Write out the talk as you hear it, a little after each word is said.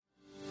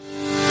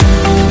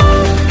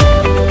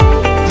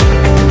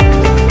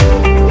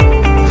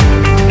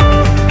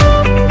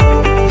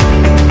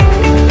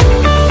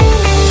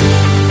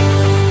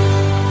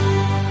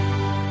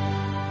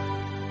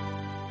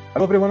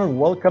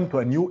welcome to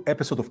a new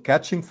episode of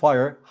Catching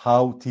Fire,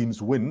 How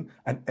Teams Win,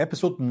 and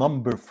episode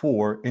number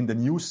 4 in the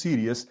new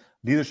series,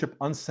 Leadership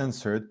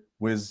Uncensored,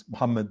 with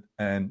Mohamed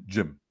and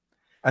Jim.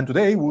 And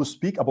today we'll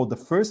speak about the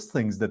first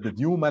things that the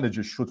new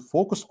managers should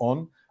focus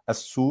on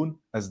as soon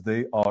as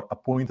they are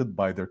appointed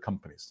by their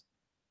companies.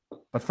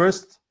 But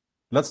first,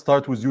 let's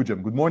start with you,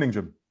 Jim. Good morning,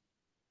 Jim.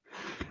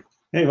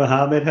 Hey,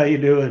 Mohamed, how you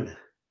doing?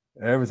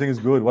 Everything is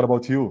good. What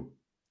about you?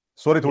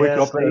 Sorry to wake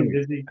you up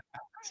early.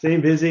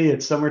 Staying busy.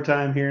 It's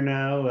summertime here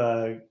now.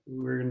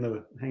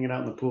 We're hanging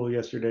out in the pool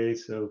yesterday,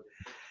 so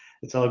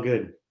it's all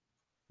good.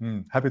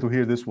 Happy to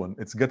hear this one.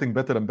 It's getting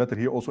better and better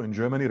here also in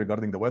Germany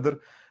regarding the weather,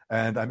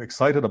 and I'm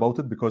excited about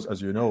it because,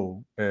 as you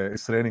know,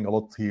 it's raining a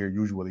lot here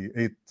usually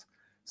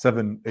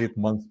 8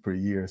 months per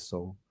year.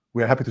 So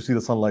we're happy to see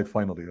the sunlight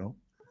finally.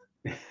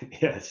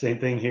 Yeah, same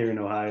thing here in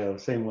Ohio.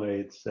 Same way.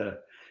 It's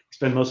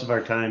spend most of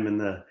our time in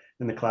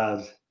the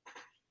clouds.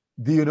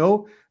 Do you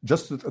know,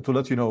 just to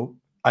let you know,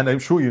 and I'm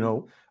sure you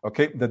know,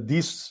 okay, that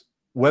these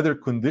weather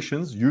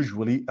conditions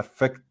usually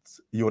affect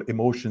your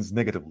emotions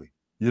negatively.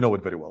 You know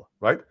it very well,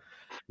 right?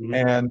 Mm-hmm.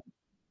 And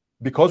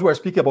because we're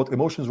speaking about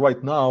emotions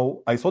right now,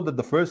 I thought that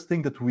the first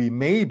thing that we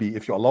maybe,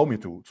 if you allow me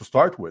to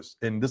start with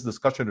in this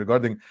discussion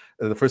regarding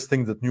the first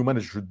thing that new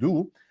managers should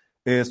do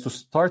is to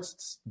start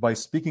by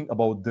speaking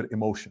about their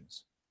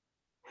emotions.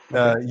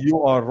 Okay.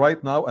 You are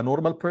right now a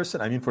normal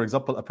person. I mean, for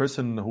example, a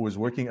person who is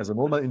working as a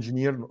normal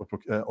engineer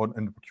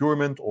in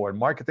procurement or in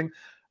marketing,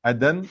 and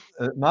then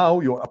now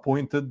you're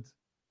appointed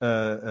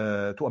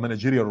to a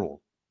managerial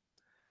role.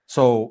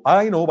 So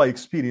I know by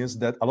experience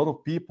that a lot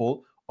of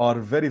people are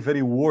very,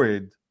 very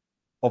worried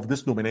of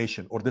this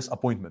nomination or this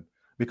appointment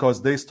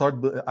because they start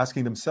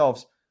asking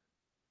themselves,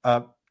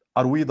 are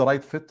we the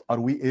right fit? Are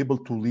we able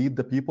to lead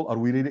the people? Are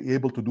we really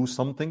able to do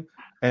something?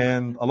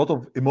 And a lot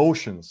of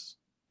emotions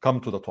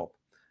come to the top.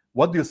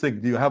 What do you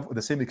think? Do you have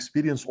the same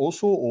experience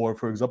also? Or,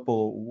 for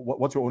example,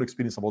 what's your own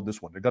experience about this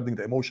one regarding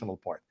the emotional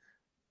part?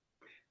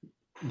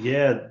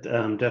 Yeah,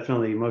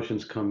 definitely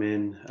emotions come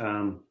in.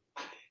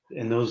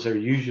 And those are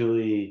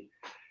usually,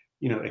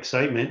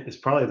 excitement is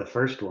probably the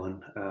first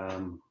one.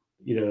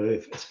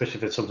 Especially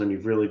if it's something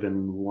you've really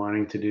been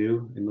wanting to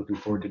do and looking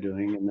forward to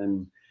doing. And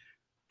then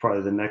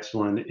probably the next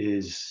one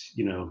is,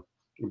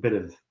 a bit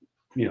of,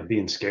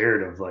 being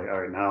scared of like, all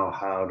right, now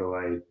how do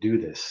I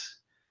do this?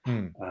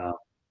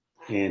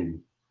 And,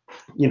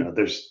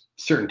 there's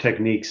certain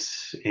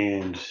techniques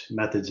and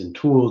methods and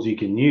tools you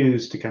can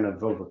use to kind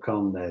of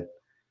overcome that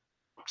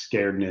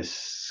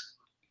scaredness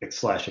 /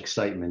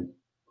 excitement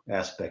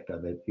aspect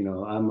of it.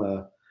 I'm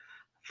a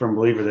firm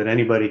believer that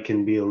anybody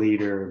can be a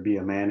leader or be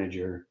a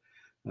manager.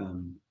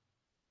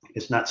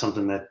 It's not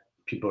something that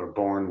people are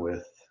born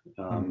with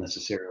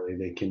necessarily.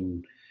 They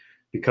can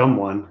become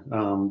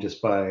one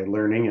just by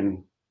learning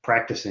and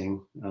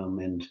practicing.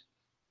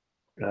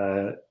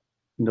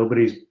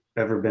 Nobody's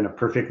ever been a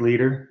perfect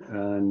leader.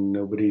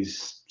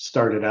 Nobody's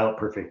started out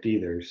perfect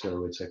either.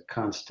 So it's a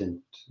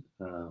constant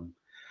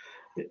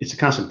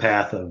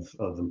path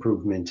of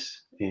improvement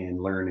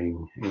and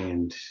learning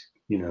and,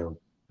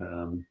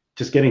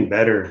 just getting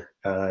better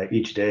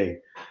each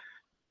day.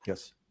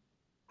 Yes.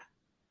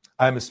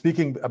 I'm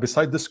speaking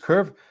beside this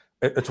curve.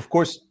 It's, of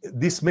course,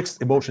 these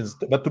mixed emotions.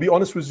 But to be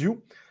honest with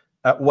you,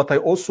 what I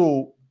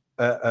also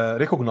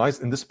recognize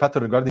in this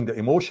pattern regarding the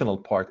emotional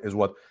part is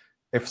what,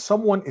 if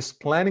someone is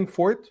planning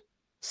for it,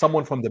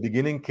 someone from the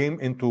beginning came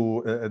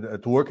into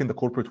to work in the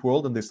corporate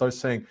world and they start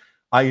saying,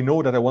 I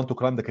know that I want to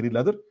climb the career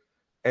ladder.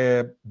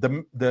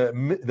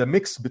 The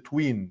mix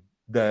between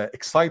the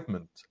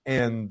excitement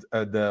and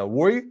the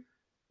worry,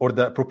 or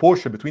the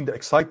proportion between the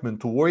excitement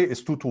to worry,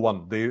 is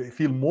 2-1. They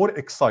feel more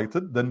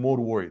excited than more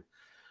worried.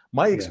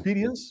 My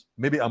experience,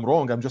 maybe I'm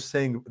wrong, I'm just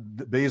saying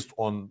based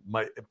on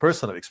my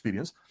personal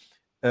experience,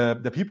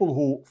 the people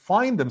who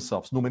find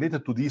themselves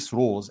nominated to these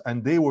roles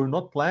and they were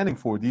not planning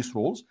for these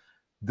roles,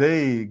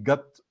 they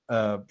got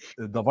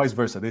the vice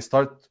versa. They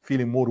start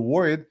feeling more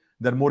worried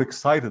than more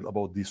excited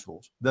about these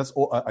roles. That's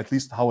at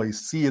least how I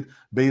see it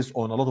based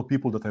on a lot of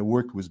people that I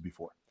worked with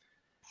before.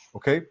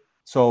 Okay,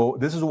 so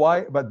this is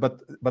why.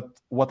 But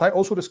what I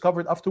also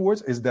discovered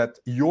afterwards is that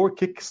your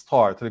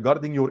kickstart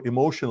regarding your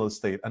emotional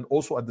state, and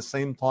also at the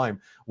same time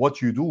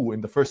what you do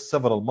in the first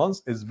several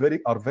months, is very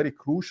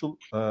crucial.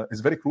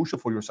 Is very crucial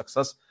for your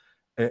success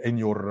in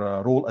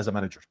your role as a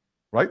manager,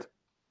 right?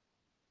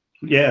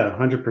 Yeah,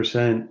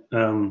 100%.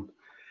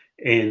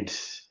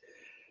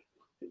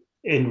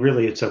 And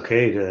really, it's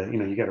okay to,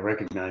 you got to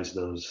recognize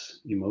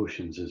those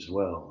emotions as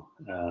well.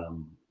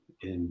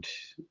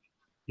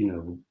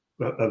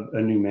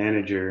 A new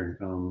manager,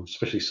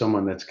 especially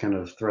someone that's kind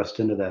of thrust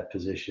into that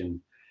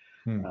position.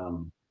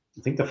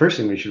 I think the first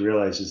thing we should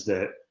realize is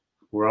that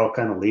we're all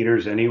kind of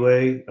leaders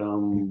anyway,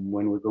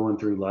 when we're going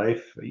through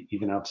life,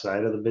 even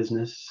outside of the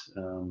business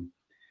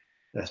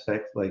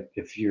aspect. Like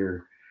if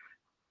you're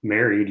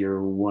married,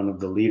 you're one of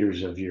the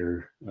leaders of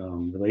your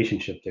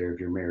relationship there, of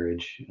your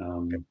marriage.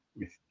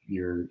 If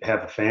you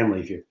have a family,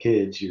 if you have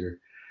kids, you're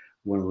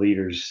one of the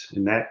leaders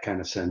in that kind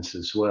of sense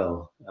as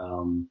well.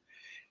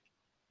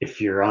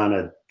 If you're on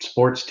a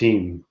sports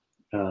team,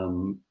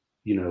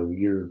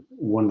 you're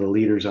one of the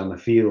leaders on the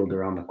field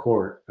or on the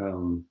court.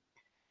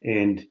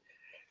 And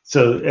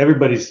so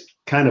everybody's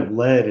kind of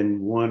led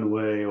in one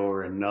way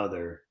or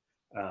another.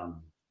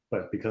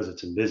 But because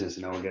it's in business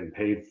and now we're getting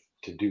paid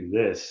to do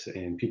this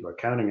and people are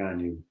counting on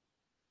you,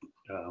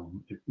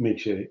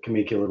 it can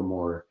make you a little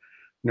more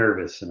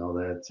nervous and all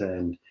that.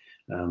 And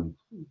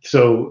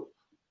so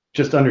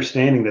just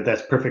understanding that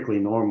that's perfectly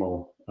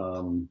normal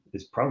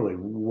is probably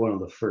one of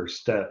the first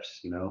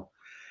steps,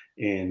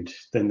 and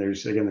then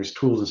there's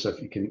tools and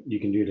stuff you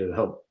can do to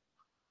help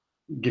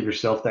give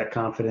yourself that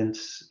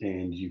confidence,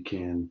 and you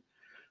can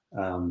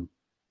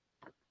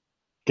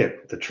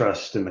get the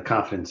trust and the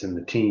confidence in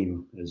the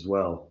team as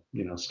well,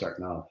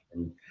 starting off.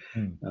 And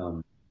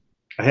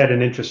I had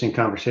an interesting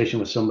conversation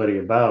with somebody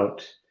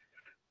about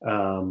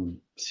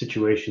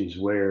situations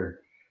where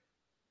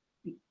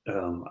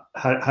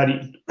how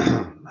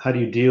do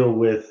you deal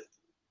with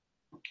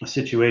a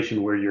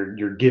situation where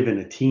you're given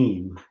a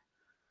team.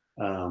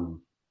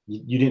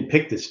 You didn't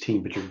pick this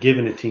team, but you're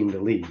given a team to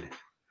lead.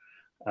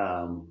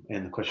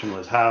 And the question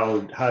was,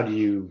 how do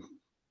you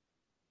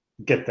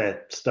get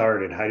that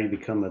started? How do you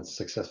become a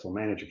successful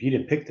manager if you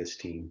didn't pick this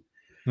team,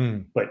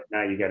 but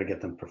now you got to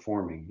get them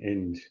performing?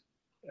 And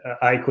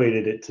I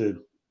equated it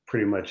to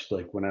pretty much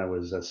like when I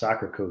was a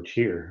soccer coach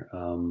here.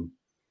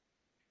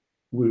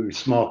 We were a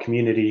small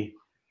community.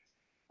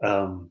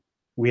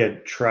 We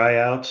had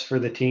tryouts for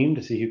the team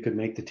to see who could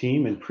make the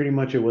team. And pretty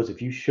much it was,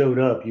 if you showed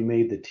up, you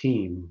made the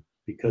team,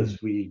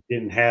 because we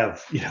didn't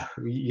have,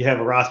 you have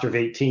a roster of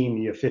 18,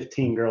 you have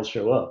 15 girls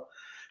show up.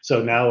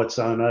 So now it's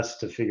on us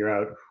to figure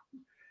out,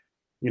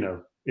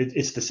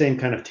 it's the same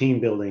kind of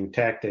team building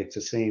tactics,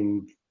 the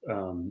same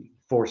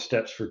 4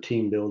 steps for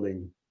team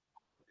building,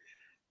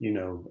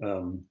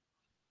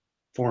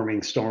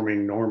 forming,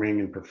 storming, norming,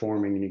 and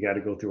performing. And you got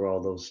to go through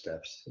all those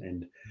steps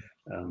and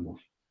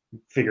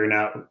figuring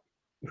out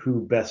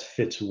who best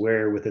fits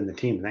where within the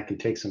team. And that can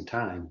take some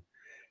time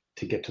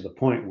to get to the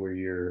point where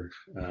you're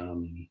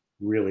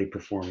really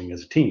performing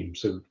as a team.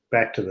 So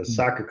back to the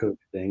soccer coach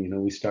thing,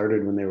 we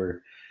started when they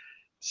were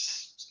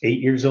 8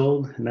 years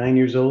old, 9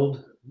 years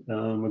old,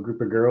 a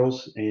group of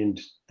girls, and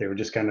they were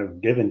just kind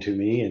of given to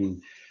me.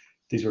 And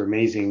these were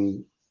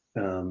amazing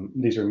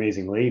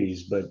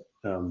ladies, but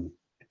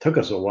it took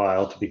us a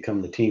while to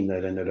become the team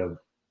that ended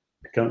up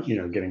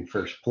getting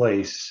first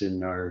place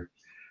in our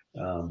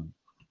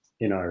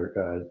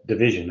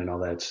division and all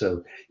that.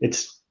 So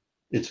it's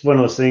one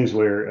of those things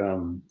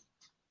where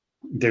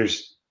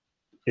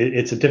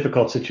it's a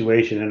difficult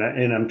situation,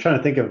 and I'm trying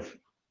to think of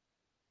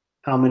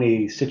how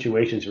many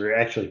situations where you're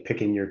actually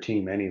picking your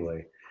team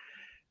anyway.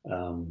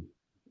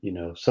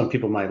 Some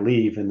people might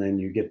leave, and then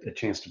you get a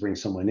chance to bring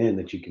someone in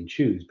that you can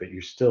choose, but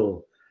you're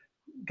still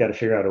got to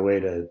figure out a way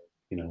to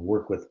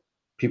work with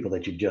people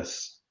that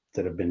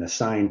have been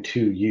assigned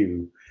to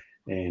you,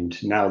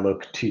 and now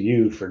look to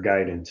you for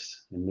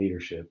guidance and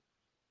leadership.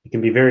 It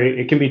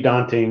can be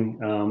daunting,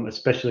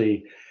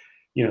 especially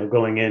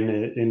going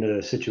into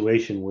a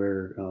situation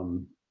where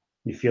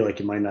you feel like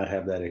you might not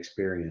have that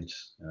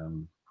experience.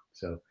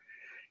 So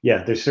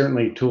yeah, there's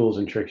certainly tools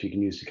and tricks you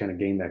can use to kind of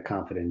gain that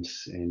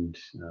confidence. And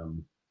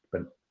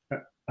but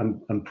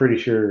I'm pretty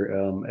sure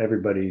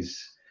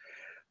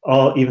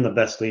even the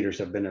best leaders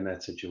have been in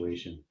that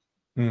situation.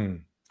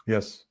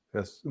 Yes.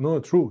 No,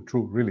 true,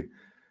 really.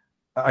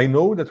 I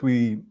know that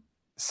we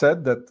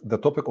said that the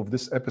topic of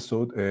this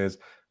episode is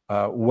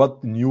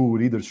what new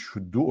leaders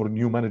should do or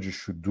new managers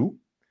should do.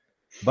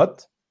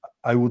 But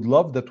I would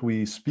love that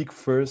we speak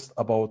first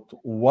about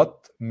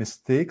what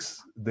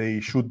mistakes they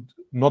should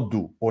not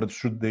do or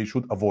they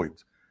should avoid.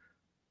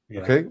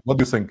 Yeah. Okay, what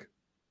do you think?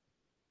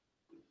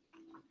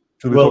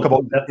 Should we talk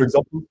about,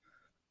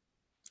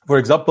 for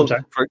example,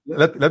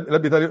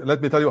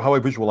 let me tell you how I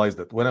visualized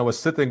it. When I was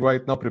sitting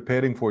right now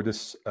preparing for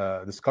this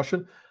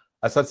discussion,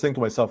 I started saying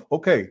to myself,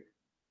 okay,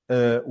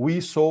 we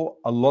saw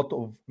a lot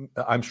of,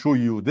 I'm sure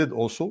you did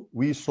also,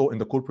 we saw in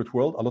the corporate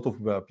world a lot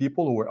of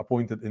people who were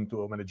appointed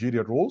into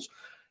managerial roles.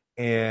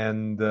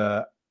 And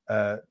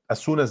as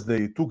soon as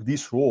they took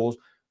these roles,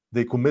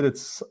 they committed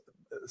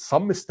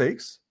some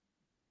mistakes,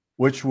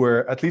 which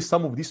were, at least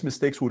some of these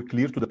mistakes were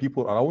clear to the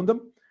people around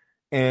them.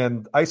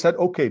 And I said,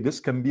 okay, this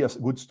can be a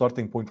good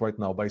starting point right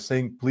now by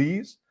saying,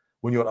 please,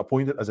 when you're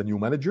appointed as a new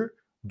manager,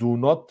 do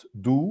not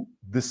do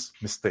this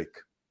mistake.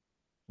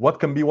 What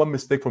can be one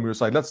mistake from your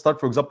side? Let's start,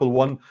 for example,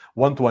 one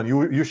to one.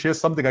 You share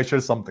something, I share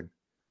something.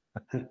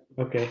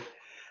 Okay.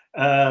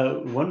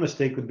 One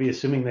mistake would be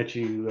assuming that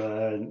you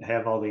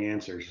have all the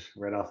answers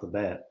right off the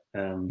bat,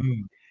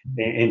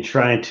 and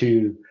trying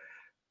to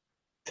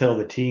tell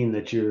the team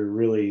that you're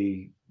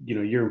really,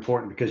 you're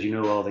important because you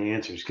know all the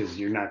answers, because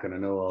you're not going to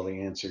know all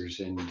the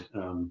answers. And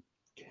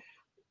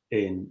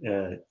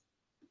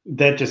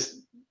that just,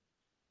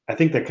 I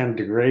think that kind of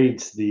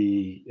degrades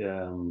the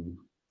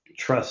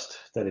trust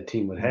that a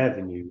team would have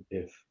in you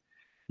if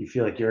you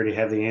feel like you already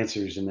have the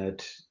answers and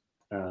that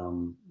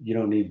you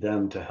don't need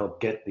them to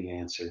help get the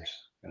answers,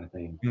 kind of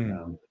thing.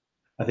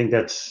 I think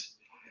that's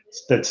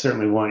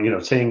certainly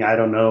one. Saying I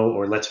don't know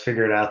or let's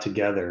figure it out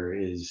together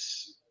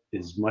is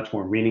much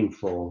more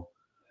meaningful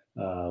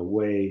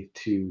way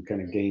to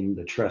kind of gain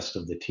the trust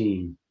of the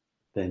team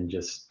than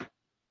just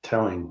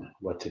telling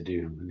what to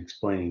do and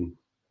explaining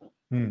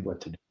Hmm.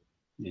 what to do,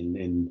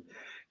 and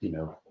you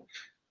know,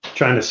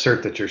 trying to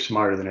assert that you're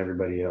smarter than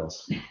everybody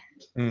else.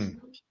 Hmm.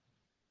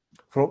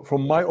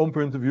 From my own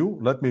point of view,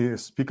 let me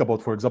speak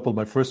about, for example,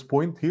 my first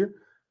point here.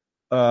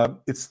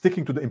 It's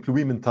sticking to the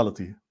employee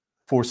mentality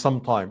for some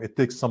time. It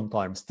takes some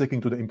time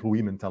sticking to the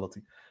employee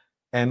mentality.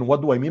 And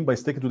what do I mean by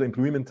sticking to the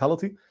employee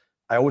mentality?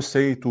 I always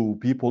say to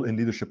people in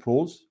leadership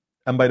roles,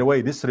 and by the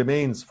way, this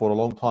remains for a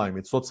long time.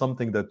 It's not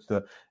something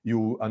that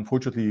you,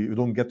 unfortunately, you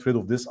don't get rid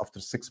of this after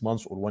 6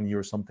 months or 1 year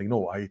or something.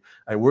 No,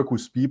 I work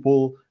with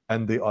people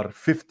and they are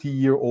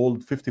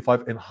 50-year-old,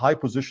 55 in high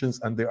positions,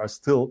 and they are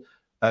still,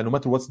 no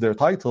matter what's their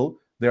title,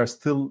 they are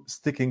still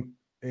sticking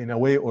in a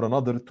way or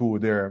another to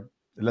their,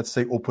 let's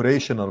say,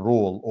 operational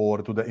role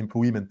or to the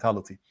employee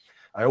mentality.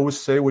 I always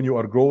say when you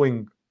are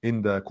growing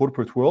in the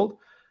corporate world,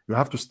 you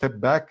have to step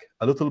back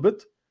a little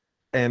bit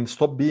and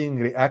stop being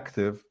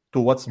reactive to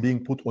what's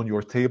being put on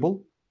your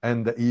table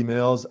and the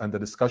emails and the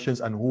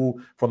discussions and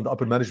who from the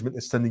upper management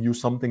is sending you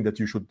something that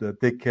you should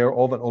take care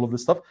of and all of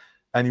this stuff.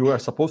 And you are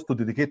supposed to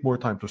dedicate more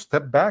time to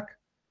step back,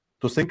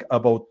 to think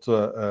about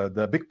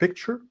the big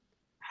picture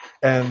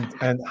and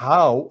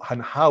how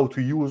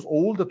to use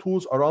all the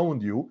tools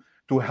around you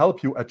to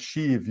help you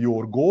achieve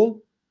your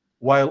goal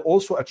while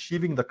also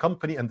achieving the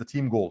company and the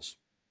team goals.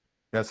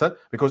 Yes, sir?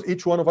 Because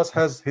each one of us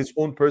has his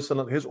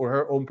or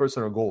her own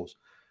personal goals.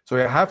 So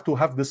I have to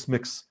have this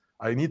mix.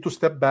 I need to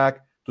step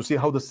back to see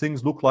how the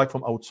things look like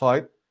from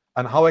outside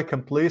and how I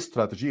can play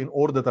strategy in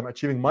order that I'm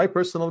achieving my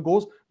personal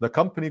goals, the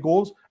company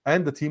goals,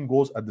 and the team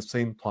goals at the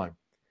same time.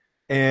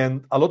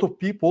 And a lot of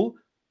people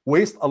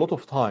waste a lot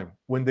of time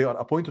when they are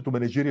appointed to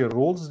managerial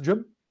roles,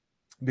 Jim,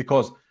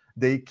 because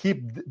they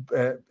keep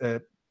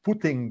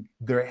putting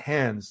their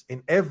hands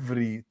in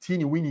every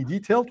teeny weeny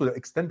detail to the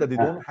extent that they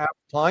don't have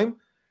time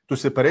to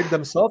separate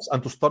themselves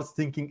and to start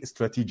thinking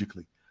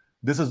strategically.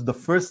 This is the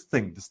first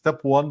thing, the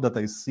step one that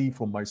I see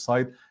from my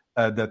side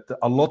that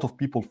a lot of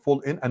people fall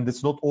in. And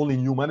it's not only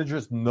new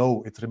managers.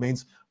 No, it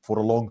remains for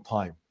a long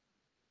time.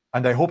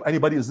 And I hope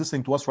anybody is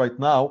listening to us right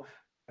now,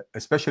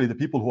 especially the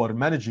people who are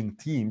managing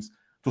teams,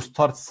 to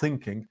start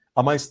thinking,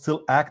 am I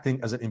still acting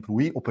as an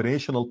employee,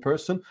 operational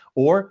person,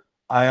 or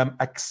I am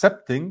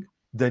accepting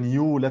the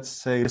new, let's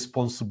say,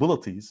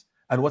 responsibilities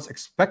and what's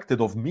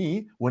expected of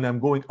me when I'm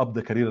going up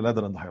the career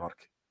ladder and the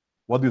hierarchy?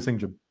 What do you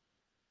think, Jim?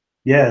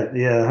 Yeah,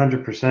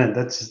 100%.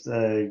 That's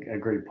a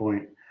great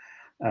point.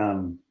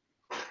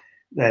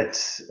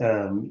 That's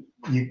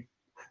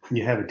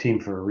you have a team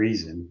for a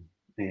reason,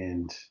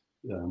 and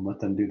let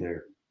them do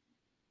their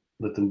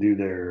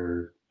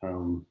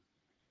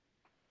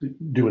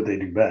do what they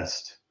do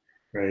best,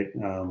 right?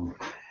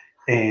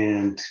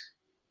 And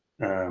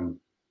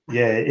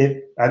yeah,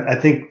 I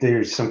think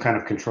there's some kind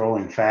of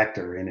controlling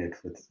factor in it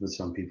with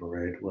some people,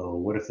 right? Well,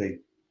 what if they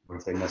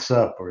mess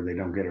up or they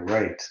don't get it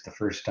right the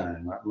first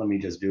time? Let me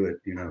just do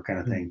it, kind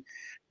of thing.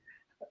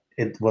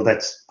 Well,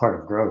 that's part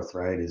of growth,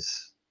 right?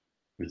 Is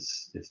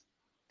if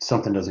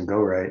something doesn't go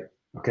right,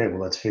 okay,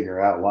 well, let's figure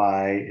out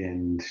why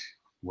and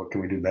what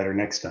can we do better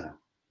next time.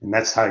 And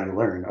that's how you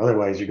learn.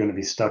 Otherwise, you're going to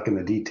be stuck in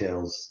the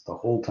details the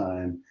whole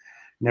time,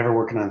 never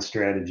working on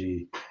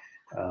strategy.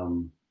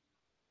 And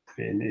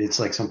it's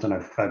like something I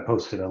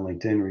posted on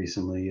LinkedIn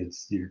recently.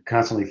 It's you're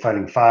constantly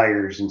fighting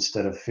fires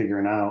instead of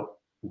figuring out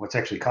what's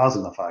actually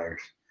causing the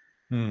fires.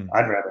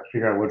 I'd rather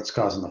figure out what's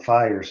causing the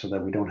fire so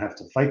that we don't have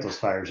to fight those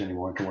fires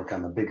anymore and can work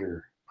on the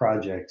bigger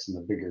projects and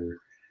the bigger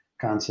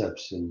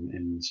concepts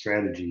and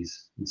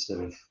strategies instead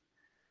of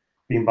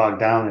being bogged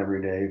down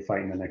every day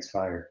fighting the next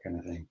fire kind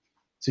of thing.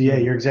 So yeah,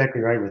 you're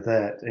exactly right with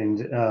that.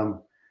 And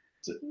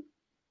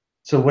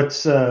so what's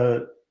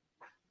so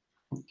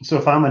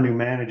if I'm a new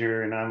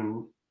manager and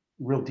I'm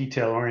real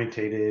detail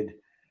orientated,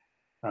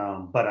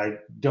 but I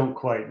don't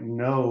quite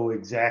know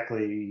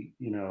exactly,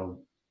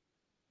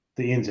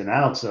 the ins and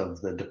outs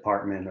of the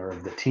department or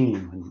of the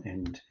team,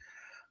 and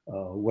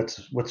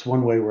what's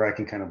one way where I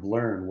can kind of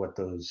learn what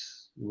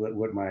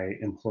my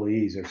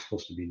employees are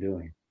supposed to be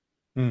doing.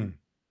 Do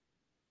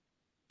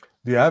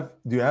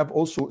you have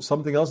also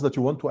something else that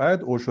you want to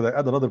add, or should I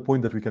add another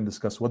point that we can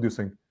discuss? What do you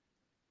think?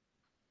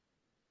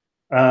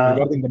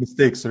 Regarding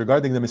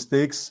the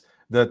mistakes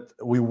that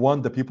we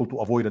want the people to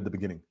avoid at the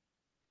beginning.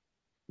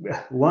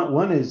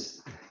 One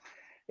is,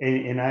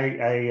 and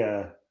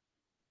I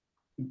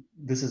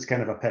this is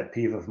kind of a pet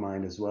peeve of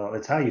mine as well.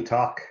 It's how you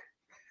talk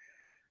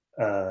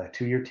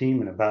to your team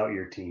and about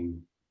your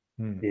team.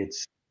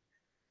 It's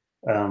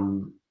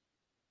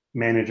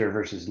manager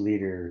versus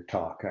leader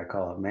talk. I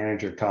call it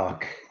manager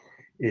talk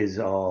is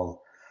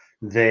all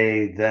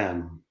they,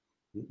 them,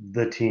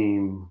 the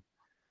team,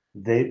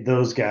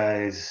 those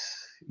guys,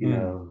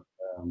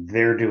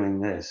 they're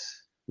doing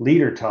this.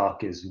 Leader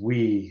talk is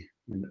we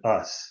and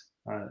us.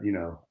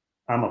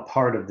 I'm a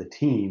part of the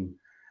team.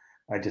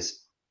 I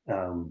just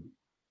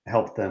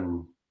help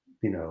them,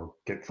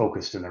 get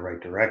focused in the right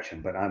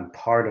direction. But I'm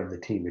part of the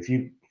team. If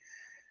you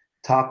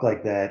talk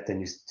like that, then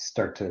you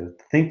start to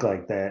think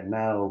like that.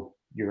 Now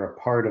you're a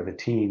part of a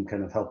team,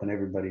 kind of helping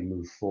everybody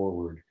move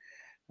forward.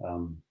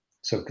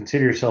 So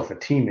consider yourself a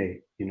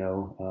teammate.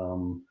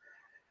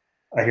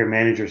 I hear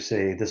managers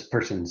say this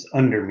person's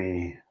under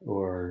me,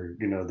 or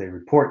they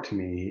report to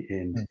me,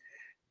 and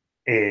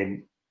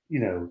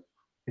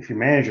if your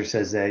manager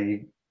says that,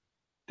 you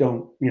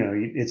don't,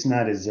 it's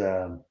not as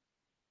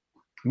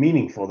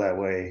meaningful that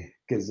way,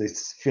 because they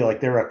feel like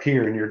they're up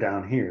here and you're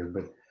down here.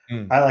 But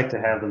I like to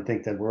have them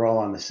think that we're all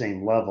on the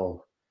same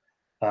level.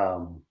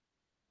 But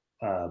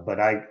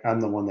I'm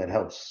the one that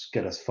helps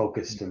get us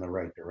focused in the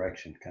right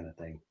direction, kind of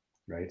thing,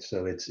 right?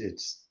 So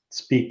it's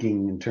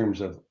speaking in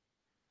terms of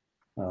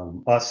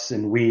us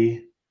and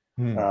we.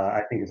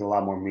 I think is a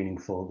lot more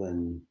meaningful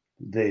than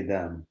they,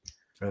 them.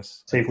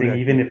 Yes. Same thing,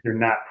 even if you're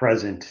not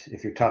present,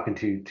 if you're talking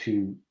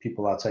to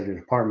people outside your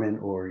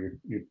department, or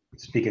you're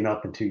speaking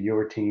up into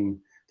your team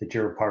that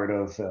you're a part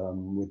of,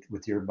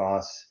 with your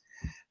boss,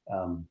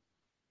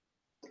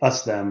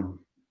 us, them,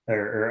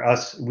 or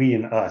us, we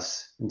and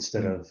us,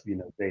 instead of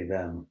they,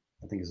 them,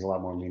 I think is a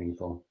lot more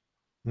meaningful.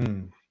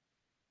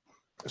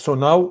 So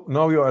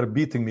now you are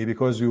beating me,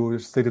 because you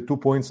stated 2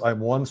 points. I'm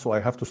one, so I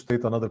have to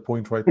state another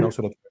point right now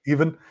so that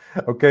even.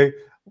 Okay.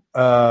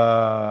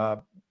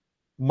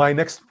 My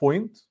next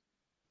point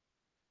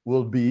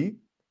will be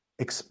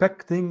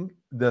expecting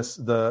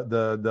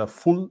the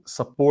full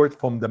support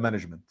from the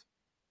management.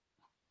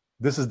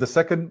 This is the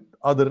second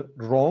other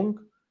wrong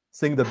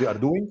thing that they are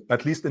doing,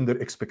 at least in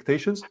their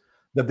expectations,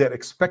 that they're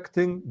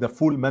expecting the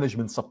full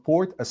management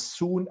support as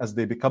soon as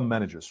they become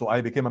managers. So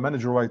I became a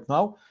manager right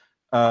now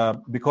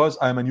because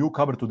I'm a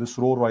newcomer to this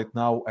role right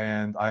now,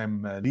 and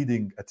I'm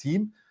leading a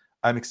team.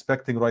 I'm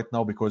expecting right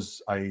now,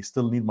 because I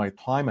still need my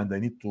time and I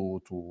need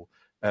to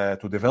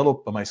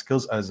develop my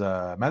skills as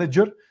a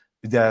manager,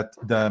 that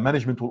the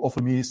management will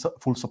offer me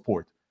full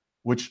support,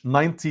 which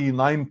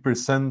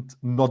 99%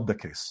 not the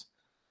case.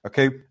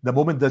 Okay, the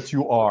moment that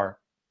you are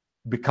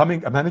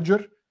becoming a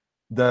manager,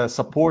 the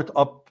support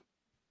up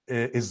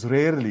is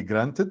rarely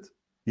granted.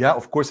 Yeah,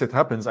 of course it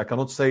happens. I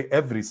cannot say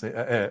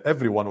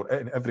everyone or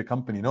every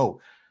company, no.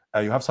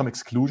 You have some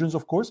exclusions,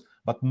 of course,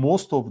 but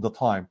most of the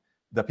time,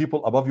 the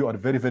people above you are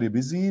very, very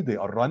busy. They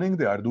are running,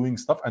 they are doing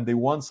stuff, and they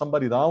want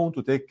somebody down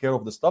to take care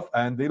of the stuff,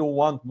 and they don't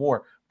want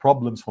more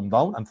problems from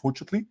down,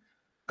 unfortunately,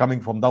 coming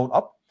from down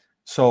up.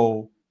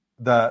 So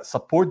the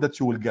support that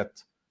you will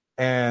get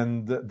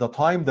and the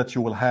time that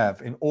you will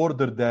have in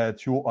order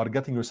that you are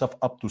getting yourself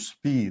up to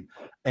speed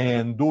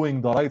and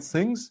doing the right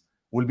things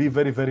will be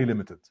very, very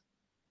limited.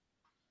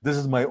 This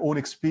is my own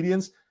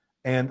experience.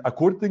 And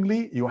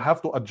accordingly, you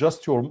have to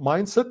adjust your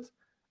mindset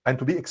and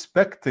to be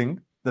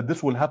expecting that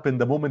this will happen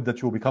the moment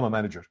that you become a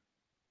manager.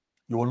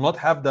 You will not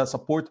have the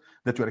support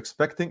that you're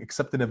expecting,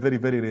 except in a very,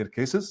 very rare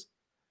cases.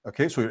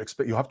 Okay, so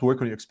you have to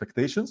work on your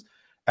expectations.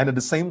 And at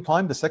the same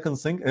time, the second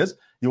thing is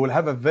you will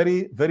have a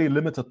very, very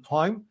limited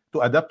time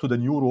to adapt to the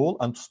new role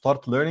and to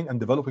start learning and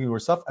developing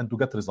yourself and to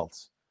get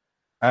results.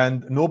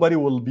 And nobody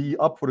will be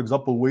up, for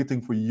example,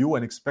 waiting for you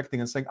and expecting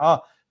and saying,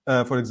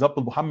 for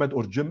example, Mohamed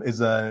or Jim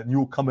is a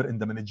newcomer in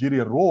the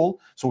managerial role,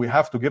 so we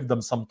have to give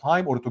them some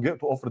time or to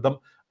offer them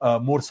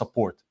more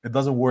support. It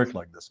doesn't work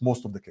like this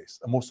most of the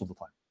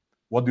time.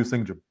 What do you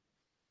think, Jim?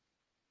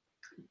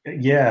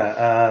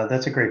 Yeah,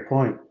 that's a great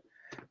point.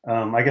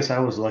 I guess I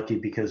was lucky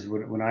because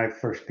when I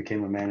first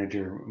became a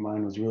manager,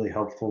 mine was really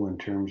helpful in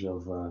terms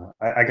of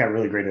I got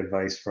really great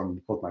advice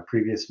from both my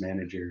previous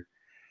manager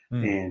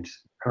and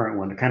current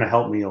one to kind of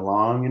help me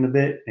along in a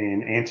bit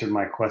and answered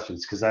my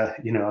questions, because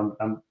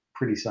I'm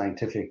pretty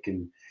scientific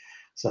and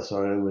stuff.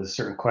 So it was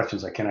certain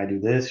questions like, can I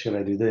do this? Should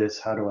I do this?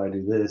 How do I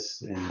do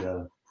this?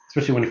 And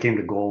especially when it came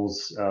to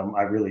goals,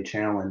 I really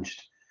challenged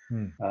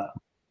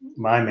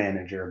my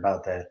manager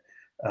about that.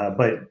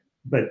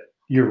 But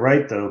you're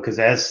right, though, because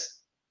as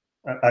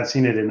I've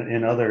seen it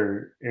in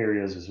other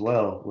areas as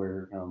well,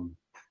 where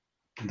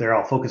they're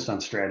all focused on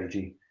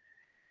strategy,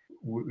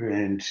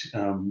 and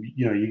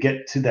you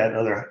get to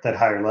that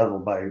higher level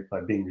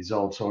by being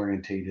results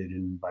orientated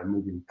and by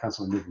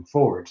constantly moving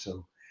forward.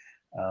 So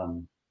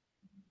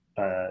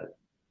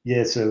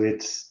so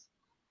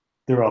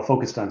they're all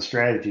focused on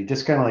strategy,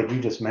 just kind of like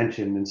you just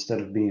mentioned.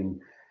 Instead of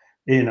being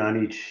in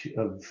on each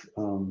of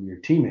your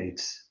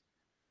teammates,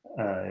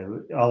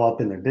 all up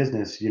in their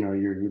business, you're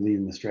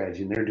leading the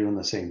strategy, and they're doing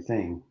the same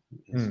thing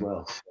as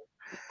well.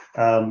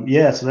 So,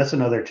 so that's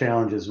another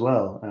challenge as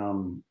well.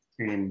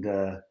 And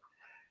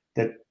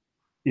that,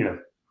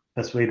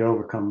 best way to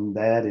overcome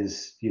that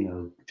is,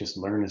 just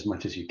learn as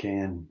much as you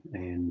can,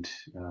 and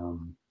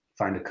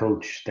find a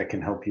coach that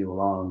can help you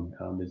along.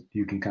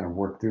 You can kind of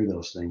work through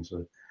those things,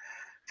 but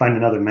find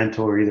another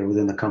mentor either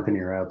within the company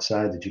or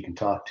outside that you can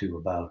talk to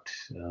about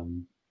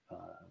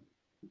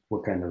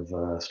what kind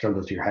of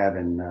struggles you're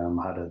having,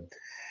 how to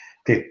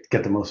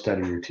get the most out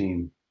of your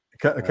team.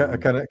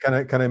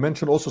 Can I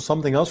mention also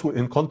something else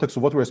in context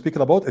of what we're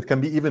speaking about? It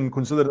can be even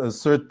considered a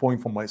third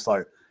point from my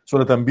side, so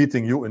that I'm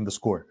beating you in the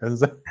score.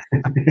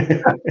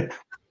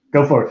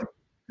 Go for it.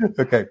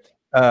 Okay.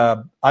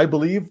 I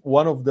believe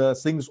one of the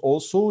things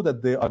also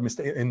that they are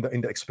in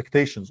the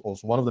expectations.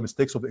 Also, one of the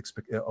mistakes of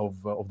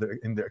the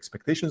in their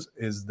expectations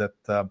is that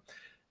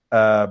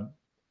uh,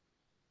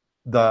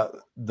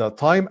 the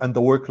time and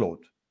the workload.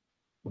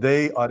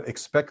 They are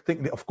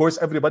expecting, of course,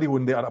 everybody,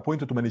 when they are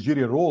appointed to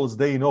managerial roles,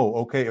 they know,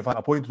 okay, if I'm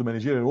appointed to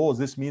managerial roles,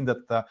 this means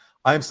that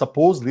I'm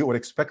supposedly or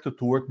expected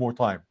to work more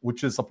time,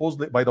 which is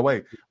supposedly, by the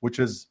way, which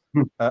is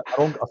a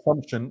wrong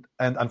assumption.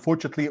 And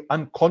unfortunately,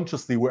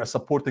 unconsciously, we're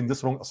supporting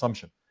this wrong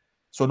assumption.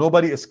 So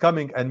nobody is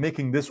coming and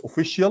making this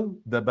official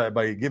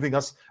by giving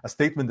us a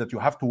statement that you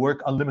have to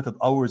work unlimited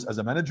hours as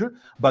a manager.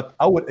 But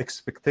our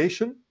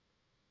expectation,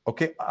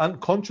 okay,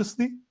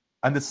 unconsciously,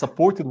 and it's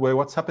supported by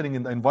what's happening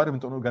in the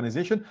environment and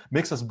organization,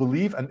 makes us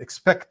believe and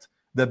expect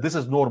that this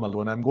is normal.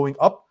 When I'm going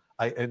up,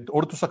 in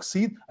order to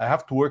succeed, I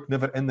have to work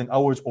never-ending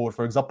hours, or,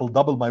 for example,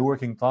 double my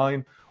working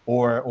time,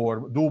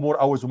 or do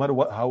more hours, no matter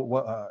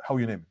how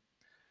you name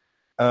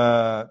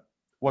it.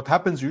 What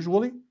happens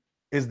usually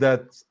is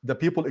that the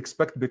people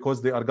expect,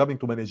 because they are coming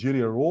to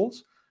managerial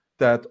roles,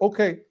 that,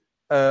 okay,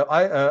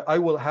 I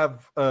will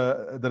have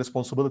the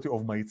responsibility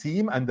of my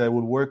team, and I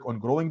will work on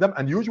growing them.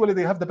 And usually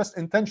they have the best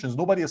intentions.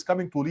 Nobody is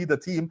coming to lead a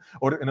team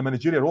or in a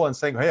managerial role and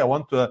saying, hey, I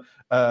want to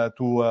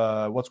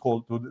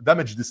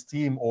damage this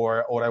team,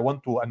 or I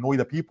want to annoy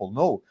the people.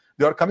 No,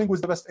 they are coming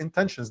with the best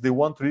intentions. They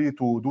want really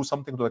to do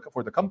something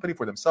for the company,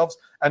 for themselves,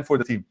 and for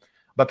the team.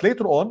 But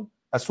later on,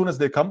 as soon as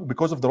they come,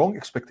 because of the wrong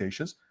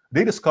expectations,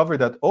 they discover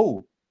that,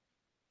 oh,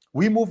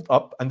 we moved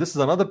up, and this is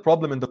another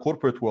problem in the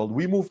corporate world.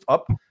 We moved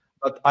up,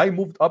 but I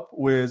moved up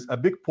with a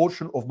big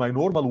portion of my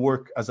normal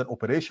work as an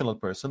operational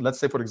person. Let's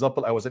say, for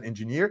example, I was an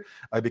engineer.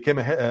 I became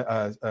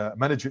a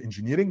manager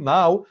engineering.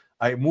 Now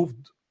I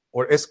moved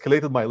or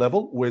escalated my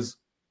level with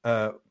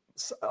a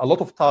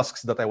lot of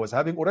tasks that I was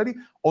having already.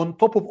 On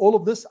top of all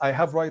of this, I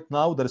have right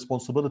now the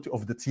responsibility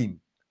of the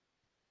team.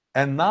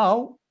 And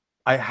now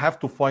I have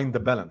to find the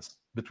balance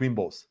between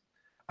both.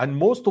 And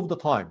most of the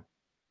time,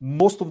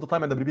 and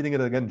I'm repeating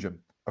it again, Jim,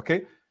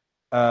 okay,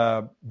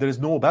 there is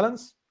no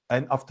balance.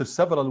 And after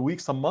several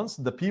weeks and months,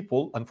 the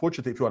people,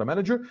 unfortunately, if you are a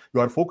manager,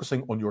 you are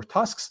focusing on your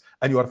tasks,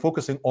 and you are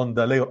focusing on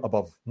the layer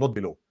above, not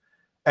below.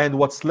 And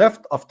what's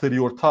left after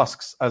your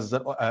tasks,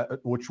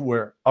 which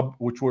were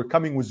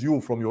coming with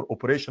you from your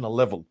operational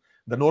level,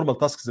 the normal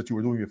tasks that you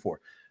were doing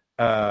before,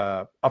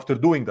 after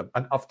doing them,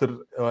 and after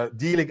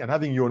dealing and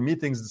having your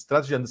meetings, the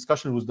strategy and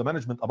discussion with the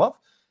management above,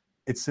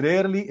 it's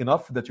rarely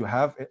enough that you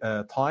have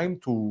time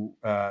to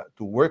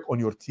work on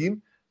your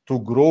team, to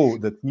grow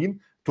the team,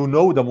 to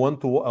know them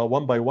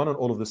one by one, and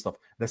all of this stuff.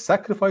 The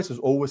sacrifice is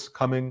always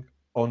coming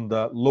on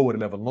the lower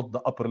level, not the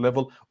upper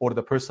level or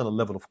the personal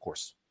level, of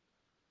course.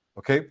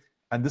 Okay?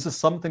 And this is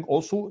something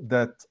also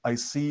that I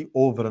see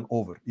over and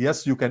over.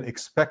 Yes, you can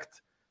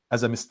expect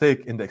as a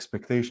mistake in the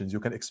expectations. You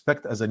can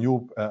expect as a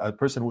new a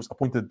person who's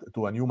appointed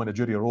to a new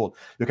managerial role.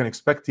 You can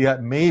expect,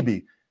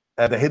 maybe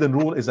the hidden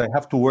rule is I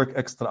have to work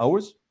extra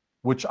hours,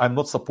 which I'm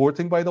not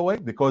supporting, by the way,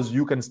 because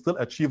you can still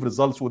achieve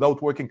results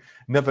without working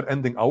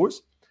never-ending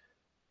hours.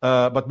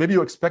 But maybe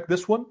you expect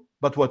this one.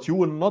 But what you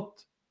will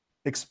not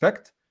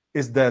expect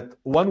is that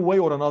one way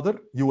or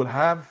another, you will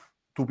have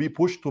to be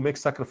pushed to make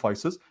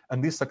sacrifices,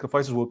 and these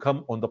sacrifices will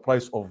come on the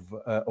price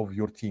of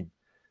your team.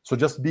 So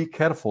just be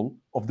careful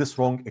of this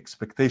wrong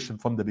expectation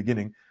from the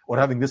beginning, or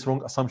having this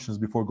wrong assumptions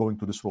before going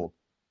to this role.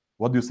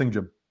 What do you think,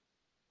 Jim?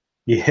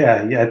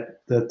 Yeah,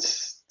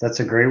 that's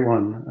a great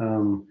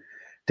one.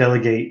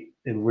 Delegate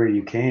in where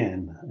you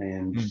can,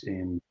 and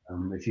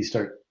if you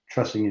start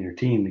trusting in your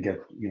team to get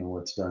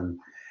what's done,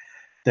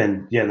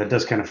 then that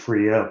does kind of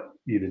free up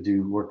you to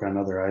do work on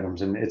other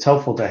items. And it's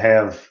helpful to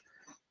have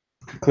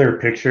a clear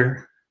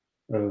picture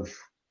of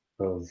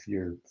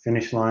your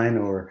finish line,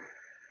 or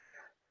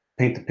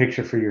paint the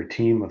picture for your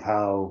team of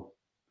how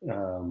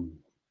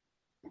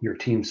your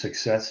team's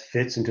success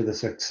fits into the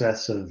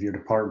success of your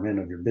department,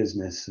 of your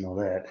business, and all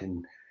that.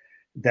 And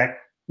that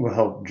will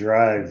help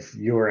drive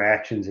your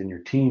actions and your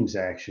team's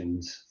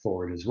actions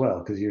forward as well,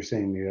 because you're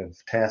saying you have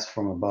tasks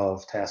from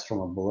above, tasks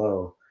from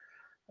below,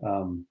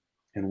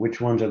 and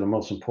which ones are the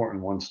most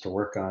important ones to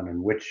work on,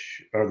 and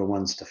which are the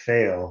ones to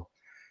fail.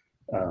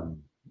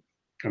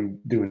 I'm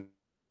doing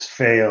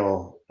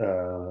fail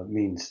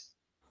means,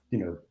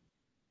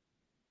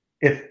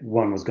 if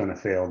one was going to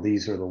fail,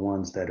 these are the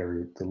ones that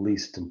are the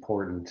least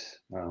important.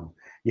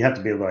 You have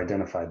to be able to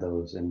identify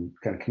those and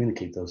kind of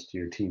communicate those to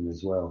your team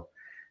as well.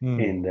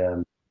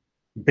 And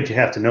but you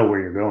have to know where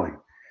you're going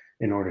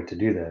in order to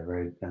do that,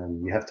 right?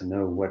 You have to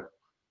know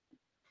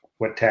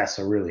what tasks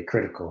are really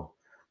critical,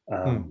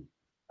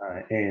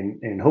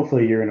 and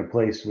hopefully you're in a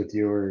place with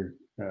your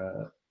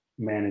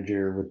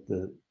manager, with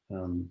the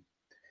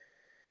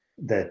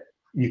that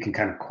you can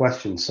kind of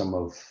question some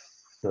of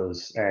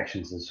those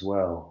actions as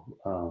well.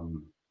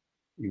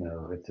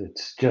 If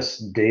it's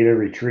just data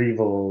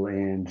retrieval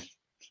and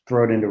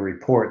throw it into a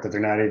report that they're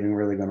not even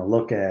really going to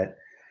look at,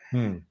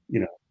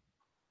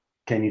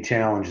 can you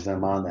challenge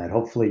them on that?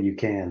 Hopefully you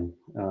can,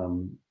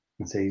 and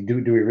say, do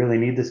we really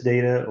need this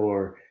data,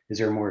 or is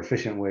there a more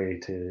efficient way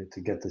to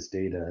get this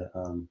data?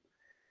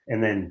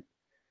 And then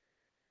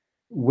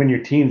when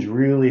your team's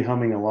really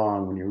humming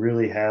along, when you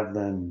really have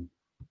them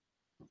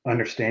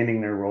understanding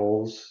their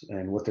roles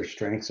and what their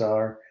strengths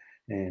are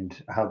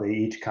and how they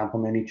each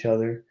complement each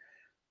other,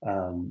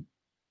 um,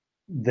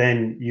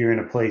 then you're in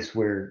a place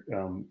where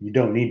you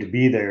don't need to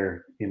be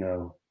there,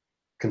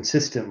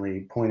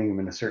 consistently pointing them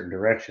in a certain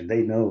direction.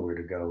 They know where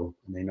to go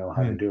and they know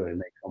how to Hmm. do it.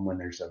 And they come when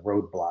there's a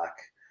roadblock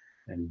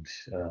and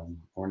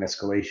or an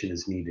escalation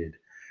is needed,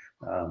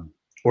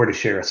 or to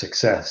share a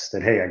success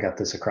that, hey, I got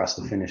this across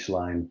the finish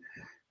line.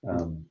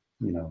 Um,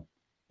 you know,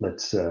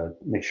 let's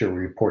make sure we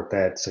report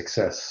that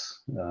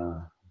success,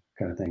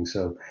 kind of thing.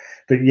 So,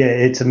 but yeah,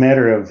 it's a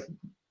matter of,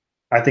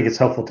 I think it's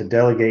helpful to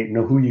delegate,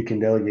 know who you can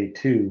delegate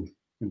to,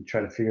 and try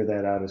to figure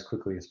that out as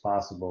quickly as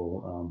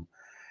possible.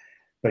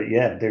 But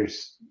yeah,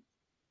 there's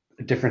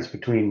a difference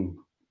between,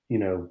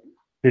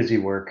 busy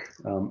work.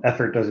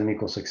 Effort doesn't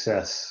equal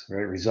success,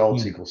 right?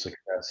 Results Hmm. equal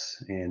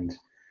success, and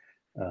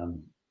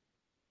um,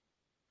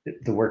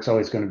 the work's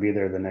always going to be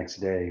there the next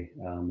day.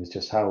 It's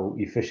just how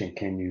efficient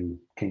can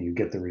you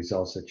get the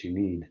results that you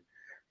need,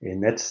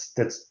 and that's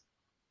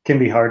can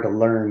be hard to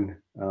learn,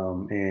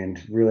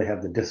 and really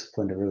have the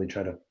discipline to really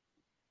try to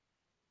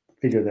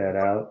figure that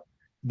out.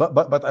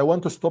 But I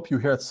want to stop you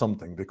here at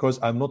something because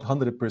I'm not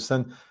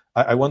 100%.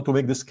 I want to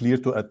make this clear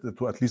to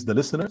at least the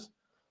listeners.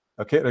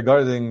 Okay,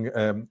 regarding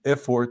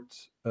effort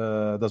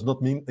does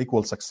not mean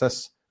equal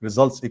success.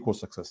 Results equal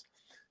success.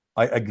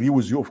 I agree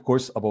with you, of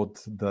course, about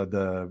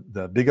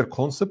the bigger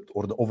concept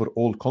or the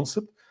overall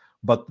concept.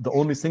 But the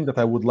only thing that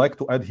I would like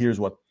to add here is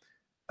what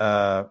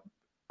uh,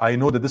 I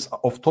know that this is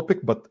off topic,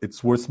 but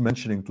it's worth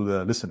mentioning to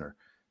the listener.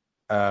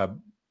 Uh,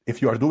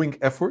 if you are doing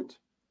effort,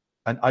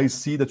 and I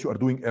see that you are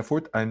doing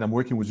effort, and I'm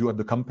working with you at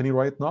the company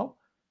right now.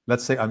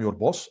 Let's say I'm your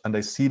boss, and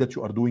I see that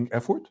you are doing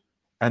effort,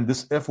 and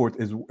this effort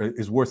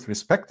is worth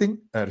respect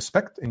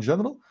in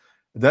general.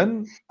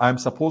 Then I'm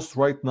supposed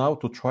right now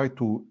to try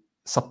to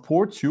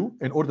support you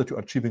in order to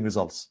achieving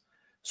results.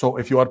 So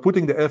if you are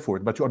putting the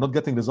effort but you are not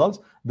getting results,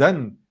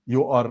 then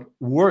you are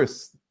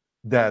worth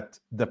that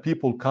the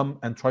people come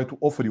and try to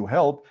offer you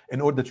help in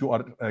order that you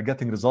are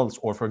getting results,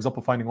 or for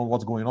example finding out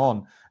what's going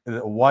on,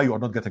 why you are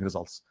not getting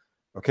results.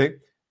 Okay,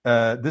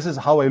 this is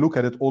how I look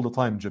at it all the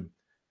time, Jim.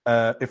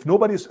 If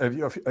nobody's,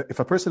 if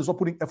a person is not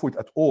putting effort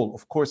at all,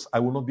 of course, I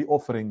will not be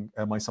offering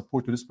my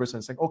support to this person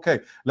and saying,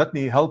 okay, let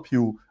me help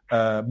you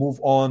move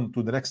on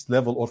to the next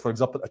level, or for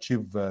example,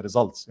 achieve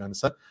results. You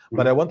understand?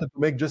 But I Mhm. wanted to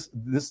make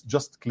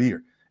just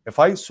clear. If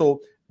I saw,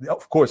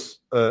 of course,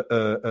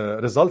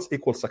 results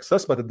equal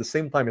success, but at the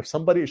same time, if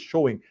somebody is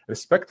showing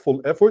respectful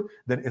effort,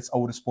 then it's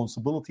our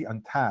responsibility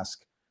and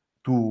task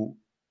to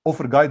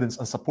offer guidance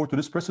and support to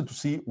this person to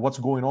see what's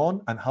going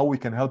on and how we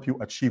can help you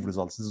achieve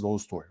results. This is the whole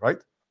story,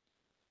 right?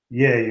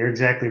 Yeah, you're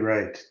exactly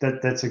right.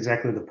 That's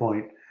exactly the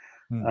point.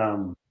 Hmm.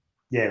 Um,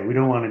 yeah, we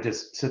don't want to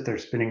just sit there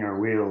spinning our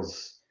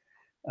wheels,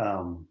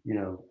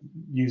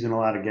 using a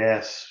lot of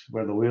gas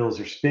where the wheels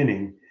are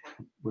spinning.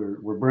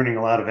 We're burning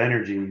a lot of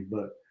energy,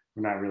 but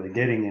we're not really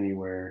getting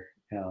anywhere.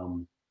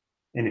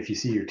 And if you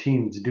see your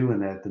teams doing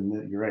that,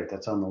 then you're right.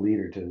 That's on the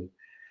leader to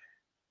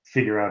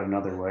figure out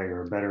another way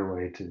or a better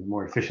way to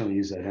more efficiently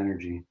use that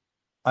energy.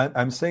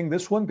 I'm saying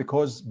this one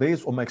because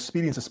based on my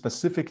experience,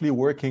 specifically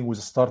working with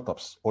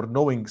startups or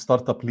knowing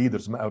startup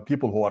leaders,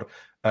 people who are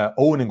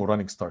owning or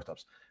running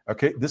startups.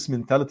 Okay, this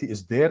mentality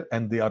is there,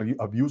 and they are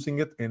abusing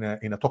it in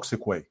a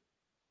toxic way.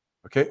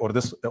 Okay, or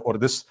this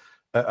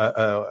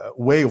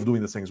way of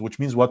doing the things, which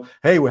means what?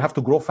 Hey, we have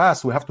to grow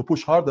fast, we have to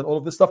push hard, and all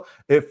of this stuff.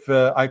 If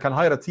I can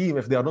hire a team,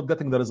 if they are not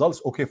getting the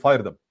results, okay,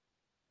 fire them.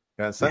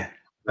 You understand? Yeah.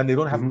 And they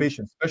don't have Hmm.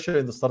 patience, especially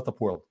in the startup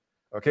world.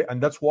 Okay,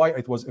 and that's why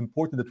it was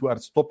important that we are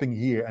stopping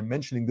here and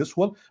mentioning this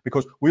one,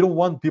 because we don't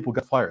want people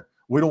get fired.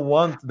 We don't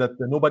want that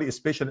nobody is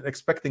patient and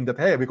expecting that,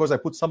 hey, because I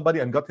put somebody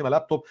and got him a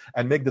laptop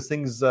and make the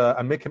things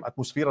and make him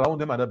atmosphere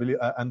around him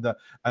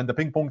and the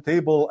ping pong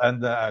table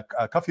and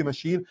a coffee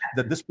machine,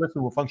 that this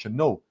person will function.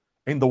 No,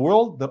 in the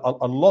world there are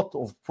a lot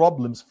of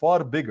problems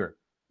far bigger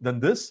than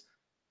this,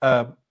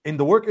 in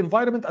the work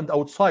environment and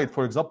outside,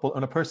 for example,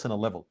 on a personal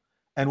level.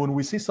 And when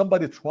we see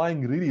somebody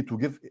trying really to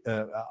give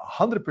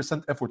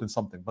 100% effort in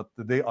something, but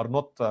they are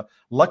not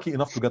lucky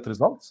enough to get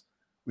results,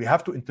 we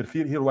have to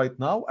interfere here right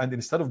now. And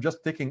instead of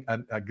just taking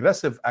an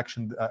aggressive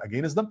action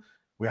against them,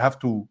 we have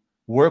to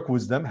work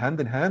with them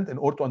hand in hand in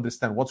order to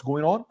understand what's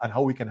going on and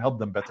how we can help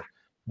them better.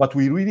 But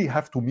we really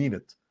have to mean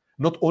it,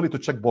 not only to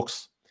check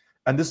box.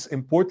 And this is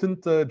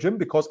important, Jim,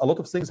 because a lot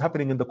of things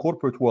happening in the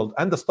corporate world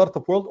and the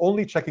startup world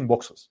only checking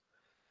boxes.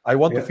 I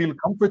want to Yeah. feel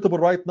comfortable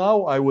right now.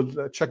 I will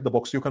check the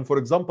box. You can, for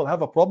example,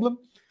 have a problem.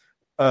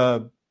 Uh,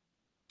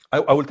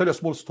 I will tell you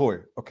a small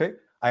story. Okay,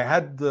 I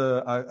had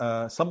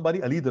somebody,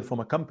 a leader from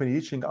a company,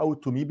 reaching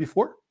out to me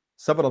before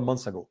several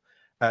months ago,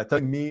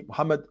 telling me,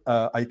 Mohammed,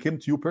 I came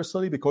to you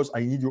personally because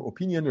I need your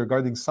opinion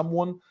regarding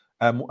someone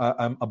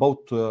I'm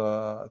about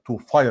to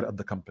fire at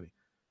the company.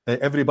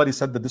 Everybody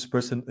said that this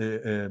person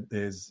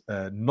is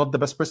not the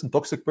best person,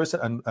 toxic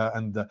person,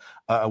 and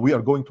we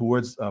are going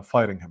towards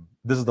firing him.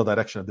 This is the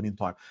direction at the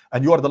meantime,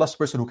 and you are the last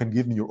person who can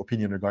give me your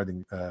opinion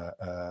regarding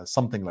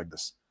something like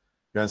this.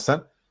 You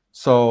understand?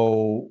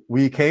 So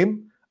we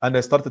came and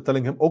I started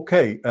telling him,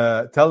 okay,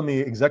 tell me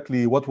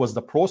exactly what was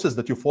the process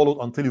that you followed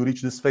until you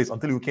reached this phase,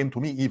 until you came to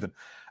me even.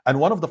 And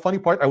one of the funny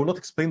part, I will not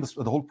explain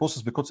the whole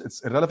process because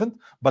it's irrelevant,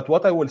 but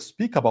what I will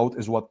speak about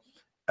is what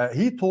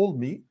he told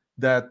me,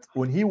 that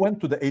when he went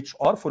to the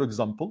HR, for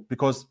example,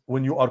 because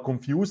when you are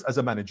confused as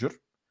a manager,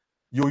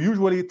 you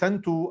usually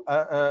tend to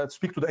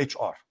speak to the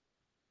HR.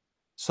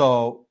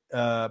 So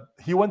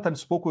he went and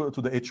spoke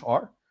to the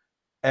HR,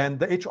 and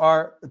the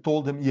HR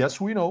told him,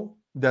 yes, we know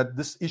that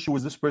this issue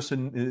with this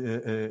person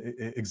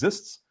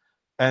exists,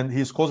 and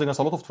he's causing us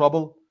a lot of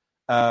trouble.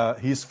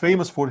 He's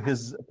famous for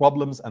his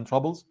problems and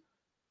troubles.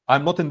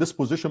 I'm not in this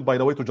position, by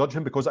the way, to judge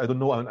him because I don't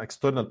know. I'm an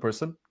external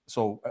person.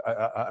 So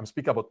I'm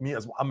speaking about me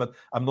as Mohammed.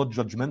 I'm not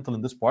judgmental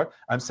in this part.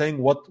 I'm saying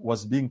what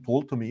was being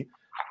told to me.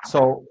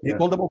 So he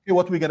told them, okay,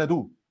 what are we going to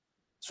do?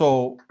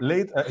 So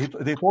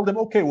they told him,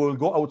 okay, we'll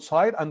go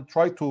outside and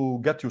try to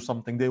get you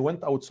something. They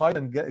went outside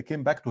and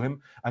came back to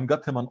him and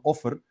got him an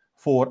offer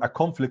for a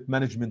conflict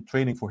management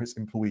training for his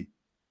employee.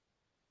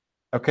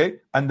 Okay.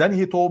 And then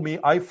he told me,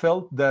 I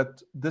felt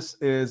that this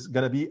is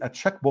going to be a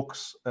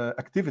checkbox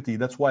activity.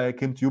 That's why I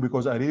came to you,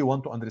 because I really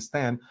want to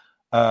understand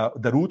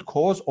the root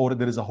cause, or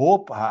there is a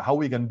hope how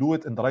we can do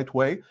it in the right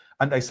way.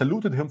 And I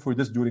saluted him for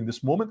this during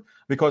this moment,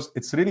 because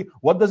it's really,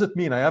 what does it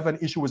mean? I have an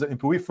issue with an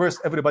employee. First,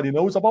 everybody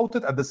knows about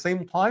it. At the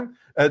same time,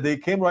 they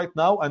came right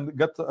now and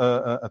got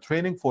a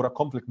training for a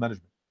conflict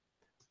management.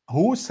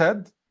 Who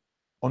said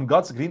on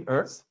God's green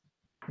earth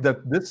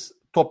that this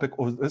topic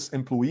of this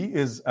employee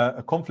is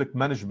a conflict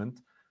management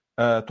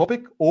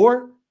topic,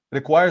 or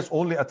requires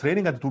only a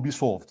training and to be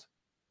solved?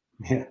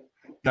 Yeah.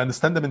 You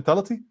understand the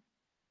mentality?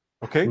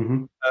 Okay.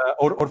 Mm-hmm.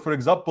 Or for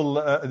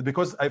example,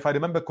 because if I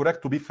remember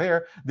correct, to be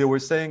fair, they were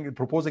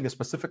proposing a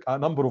specific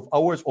number of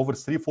hours over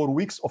 3-4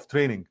 weeks of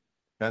training.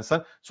 You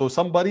understand? So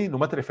somebody, no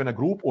matter if in a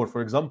group or,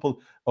 for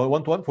example,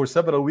 one-to-one, for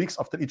several weeks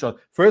after each other.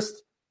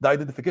 First, the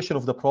identification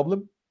of the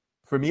problem.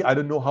 For me, I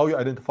don't know how you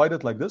identified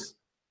it like this,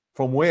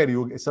 from where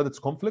you said it's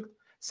conflict.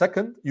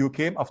 Second, you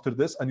came after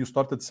this and you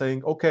started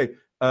saying, okay,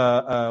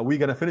 we're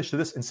going to finish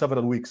this in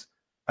several weeks.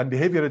 And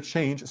behavioral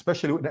change,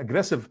 especially in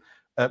aggressive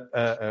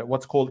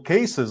what's called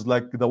cases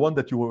like the one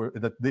that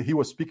he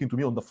was speaking to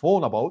me on the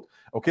phone about,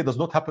 okay, does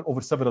not happen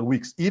over several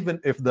weeks, even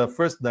if the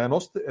first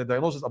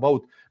diagnosis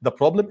about the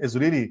problem is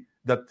really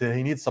that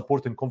he needs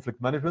support in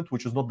conflict management,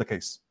 which is not the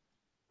case.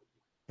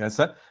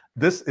 Yes,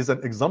 this is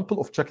an example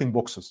of checking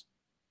boxes.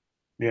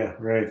 Yeah,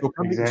 right.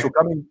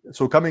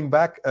 So coming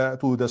back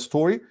to the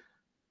story,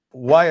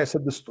 why I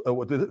said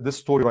this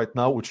story right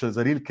now, which is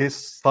a real case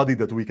study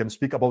that we can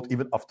speak about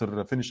even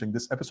after finishing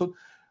this episode,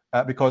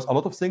 because a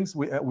lot of things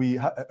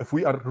if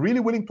we are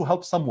really willing to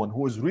help someone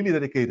who is really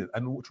dedicated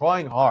and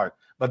trying hard,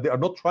 but they are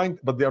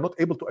not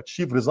able to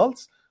achieve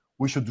results,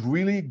 we should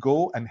really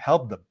go and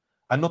help them,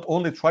 and not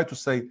only try to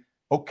say,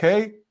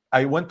 okay,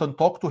 I went and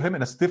talked to him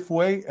in a stiff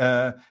way,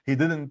 he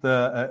didn't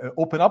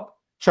open up,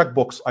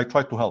 checkbox, I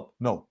tried to help.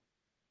 No.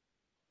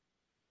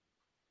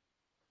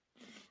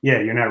 Yeah,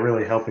 you're not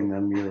really helping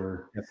them.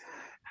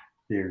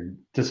 You're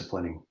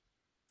disciplining.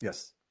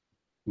 Yes.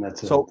 And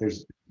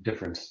there's a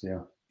difference. Yeah.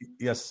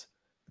 Yes.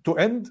 To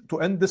end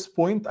this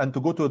point and to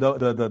go to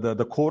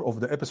the core of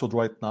the episode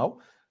right now,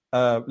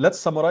 let's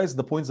summarize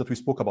the points that we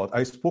spoke about.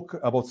 I spoke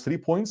about 3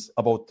 points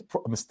about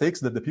mistakes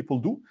that the people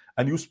do,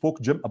 and you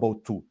spoke, Jim,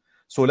 about 2.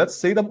 So let's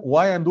say them.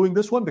 Why I'm doing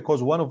this one?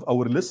 Because one of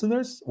our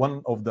listeners,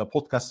 one of the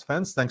podcast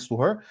fans, thanks to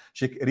her,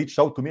 she reached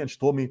out to me and she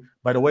told me,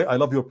 by the way, I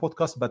love your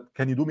podcast, but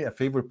can you do me a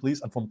favor,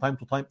 please? And from time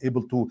to time,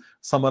 able to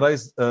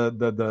summarize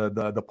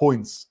the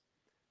points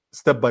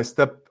step by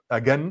step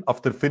again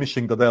after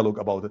finishing the dialogue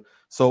about it.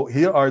 So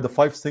here are the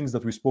 5 things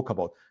that we spoke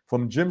about.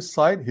 From Jim's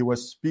side, he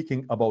was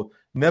speaking about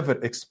never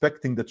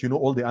expecting that you know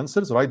all the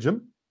answers, right,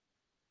 Jim?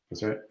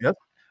 That's right. Yes.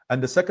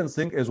 And the second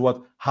thing is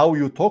how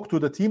you talk to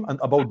the team and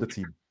about the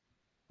team.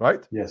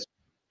 Right? Yes.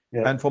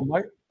 Yeah. And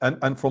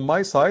from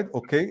my side,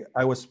 okay,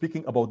 I was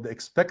speaking about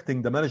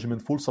expecting the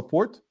management full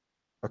support,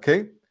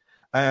 okay,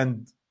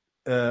 and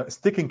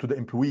sticking to the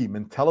employee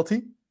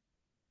mentality,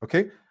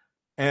 okay,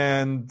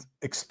 and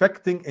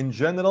expecting in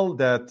general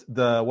that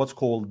the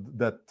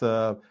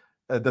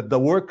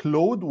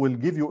workload will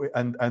give you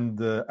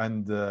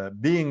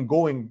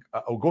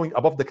going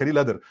above the career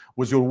ladder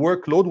with your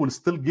workload will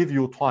still give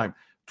you time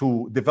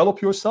to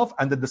develop yourself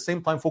and at the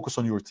same time focus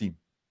on your team.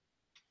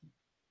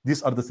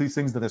 These are the 3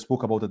 things that I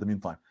spoke about at the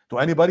meantime. To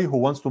anybody who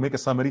wants to make a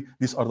summary,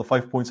 these are the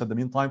 5 points at the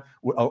meantime,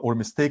 or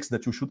mistakes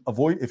that you should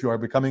avoid if you are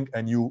becoming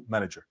a new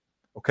manager.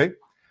 Okay?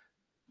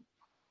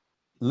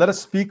 Let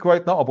us speak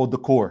right now about the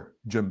core,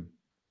 Jim.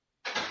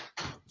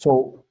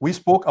 So we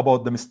spoke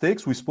about the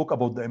mistakes. We spoke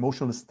about the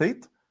emotional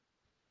state.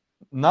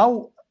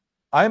 Now,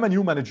 I'm a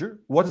new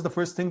manager. What is the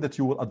first thing that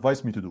you will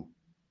advise me to do?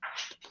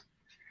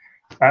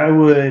 I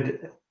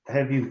would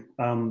have you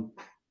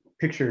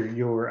picture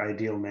your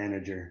ideal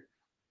manager.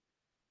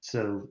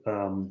 So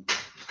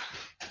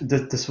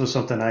this was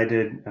something I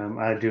did.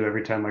 I do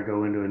every time I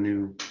go into a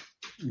new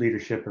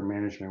leadership or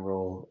management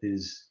role.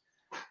 Is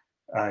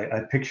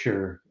I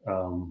picture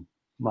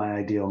my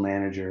ideal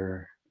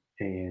manager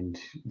and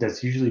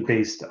that's usually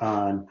based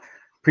on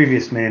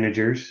previous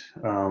managers,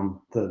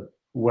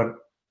 what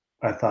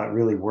I thought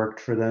really worked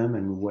for them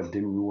and what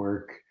didn't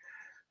work,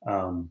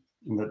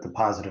 the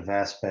positive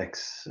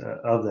aspects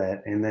of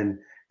that, and then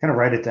kind of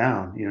write it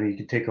down. You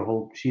could take a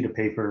whole sheet of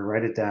paper,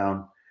 write it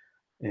down,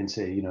 and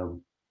say,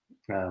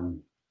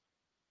 um,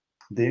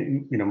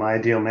 my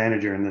ideal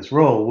manager in this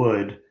role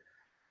would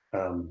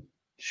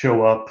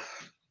show up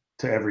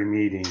to every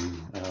meeting,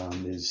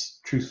 is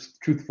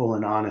truthful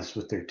and honest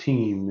with their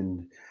team,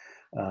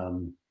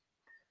 and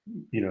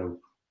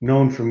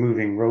known for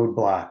moving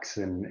roadblocks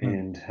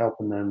and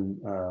helping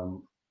them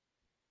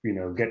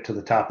get to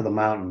the top of the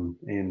mountain,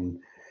 and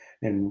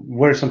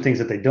what are some things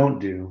that they don't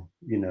do.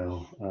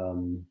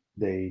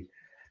 They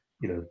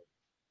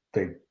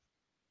they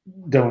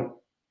don't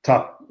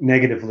talk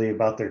negatively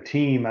about their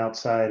team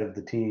outside of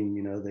the team.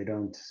 They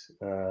don't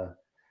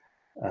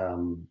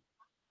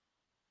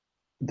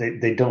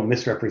they don't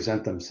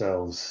misrepresent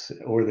themselves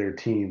or their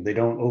team. They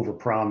don't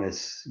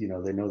overpromise.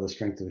 They know the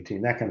strength of the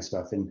team, that kind of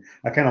stuff. And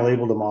I kind of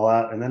labeled them all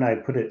out, and then I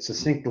put it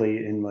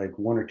succinctly in like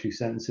 1 or 2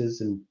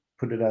 sentences and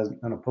put it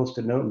on a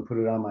Post-it note and put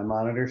it on my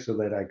monitor so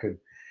that I could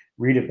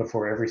read it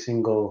before every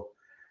single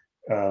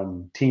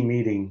team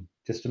meeting,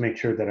 just to make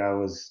sure that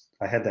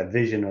I had that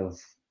vision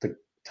of the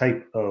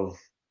type of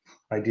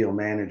ideal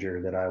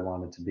manager that I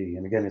wanted to be.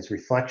 And again, it's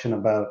reflection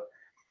about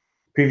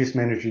previous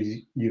managers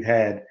you've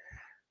had,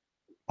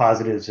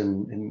 positives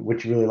and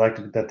what you really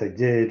liked that they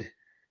did,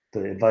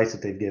 the advice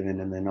that they've given,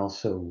 and then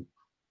also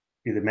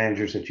either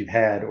managers that you've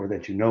had or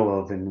that you know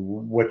of, and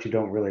what you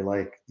don't really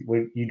like,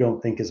 what you don't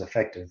think is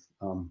effective.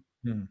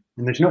 And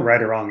there's no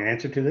right or wrong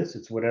answer to this.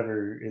 It's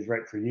whatever is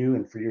right for you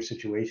and for your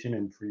situation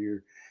and for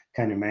your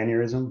kind of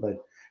mannerism. But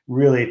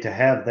really, to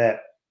have that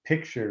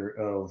picture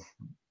of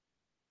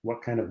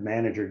what kind of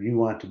manager you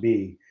want to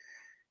be,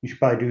 you should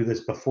probably do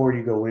this before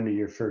you go into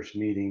your first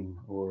meeting,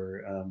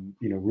 or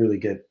really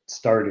get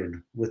started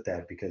with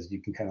that, because you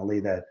can kind of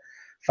lay that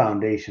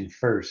foundation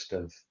first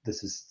of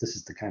this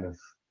is the kind of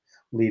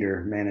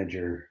leader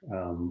manager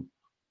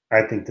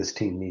I think this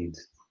team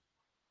needs.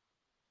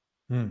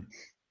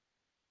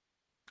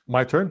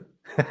 My turn.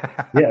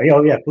 Yeah.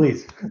 Oh yeah,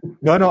 please.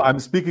 No, I'm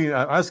speaking.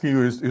 I'm asking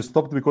you. You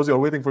stopped because you're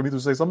waiting for me to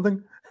say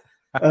something.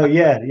 Oh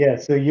yeah.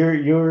 So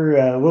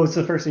you're what was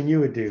the first thing you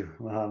would do,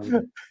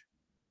 Mohamed?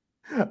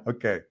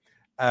 Okay.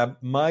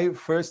 My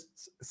first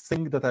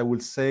thing that I will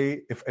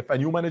say, if a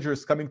new manager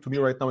is coming to me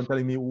right now and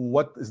telling me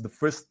what is the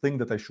first thing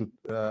that I should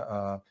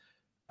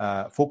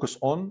focus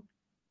on,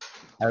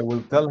 I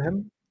will tell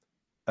him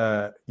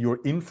your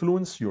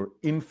influence.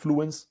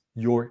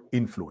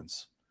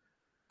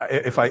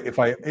 If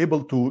I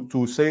able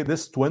to say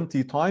this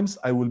 20 times,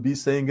 I will be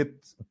saying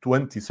it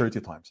 20,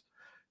 30 times.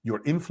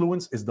 Your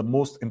influence is the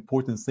most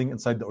important thing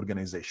inside the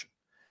organization,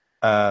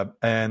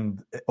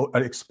 and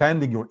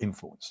expanding your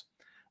influence.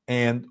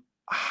 And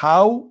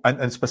how,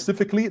 and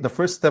specifically, the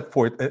first step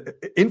for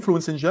it,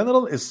 influence in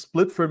general is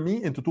split for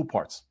me into 2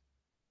 parts.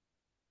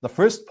 The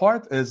first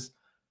part is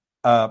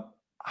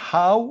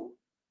how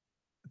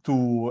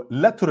to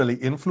laterally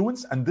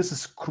influence, and this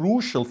is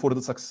crucial for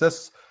the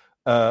success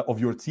of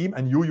your team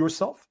and you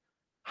yourself.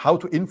 How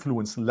to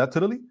influence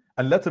laterally,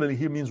 and laterally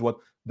here means what?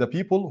 The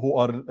people who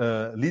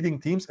are leading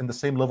teams in the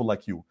same level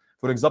like you.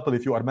 For example,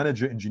 if you are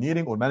manager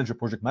engineering or manager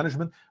project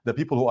management, the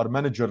people who are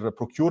manager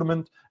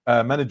procurement,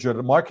 manager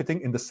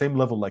marketing in the same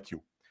level like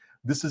you.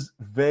 This is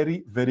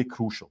very, very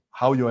crucial.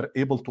 How you are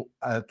able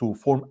to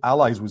form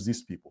allies with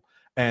these people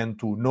and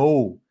to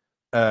know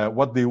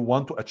what they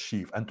want to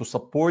achieve and to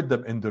support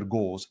them in their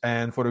goals.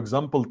 And for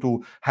example,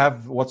 to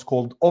have what's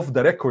called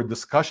off-the-record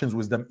discussions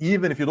with them,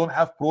 even if you don't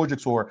have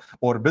projects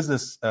or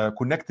business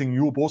connecting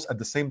you both at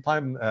the same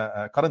time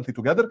currently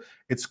together,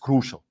 it's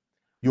crucial.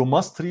 You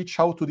must reach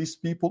out to these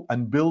people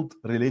and build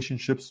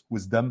relationships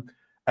with them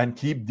and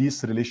keep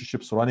these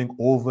relationships running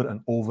over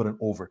and over and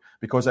over.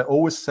 Because I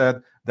always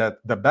said that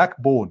the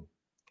backbone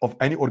of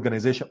any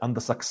organization and the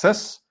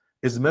success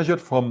is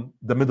measured from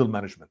the middle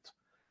management.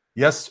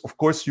 Yes, of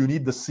course, you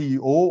need the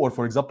CEO or,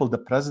 for example, the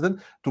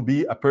president to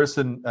be a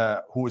person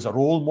who is a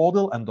role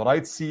model and the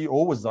right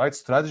CEO with the right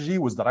strategy,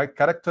 with the right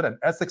character and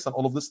ethics and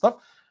all of this stuff.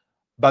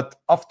 But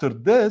after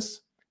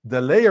this,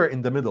 the layer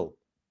in the middle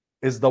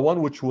is the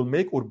one which will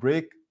make or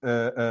break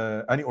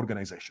any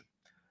organization.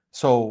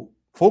 So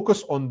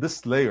focus on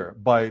this layer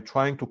by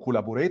trying to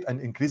collaborate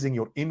and increasing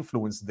your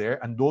influence there,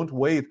 and don't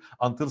wait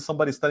until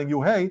somebody's telling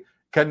you, hey,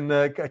 can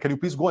you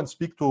please go and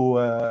speak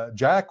to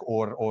Jack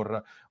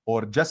or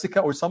Jessica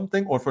or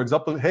something? Or for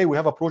example, hey, we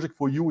have a project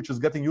for you which is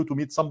getting you to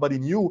meet somebody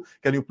new.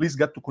 Can you please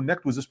get to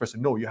connect with this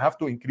person? No, you have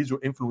to increase your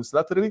influence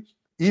laterally,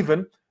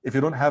 even if you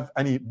don't have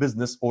any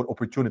business or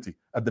opportunity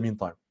at the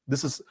meantime.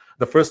 This is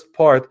the first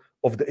part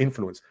of the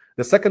influence.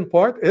 The second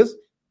part is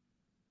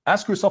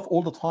ask yourself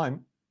all the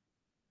time,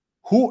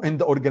 who in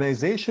the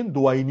organization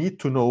do I need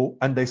to know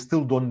and I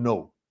still don't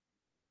know?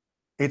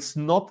 It's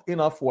not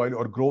enough while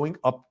you're growing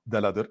up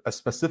the ladder,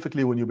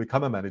 specifically when you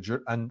become a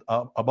manager and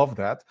above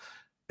that,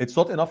 It's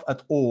not enough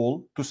at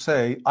all to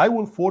say, I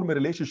will form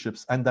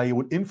relationships and I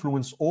will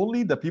influence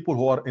only the people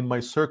who are in my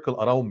circle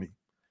around me.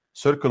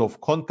 Circle of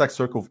contact,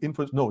 circle of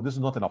influence. No, this is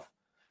not enough.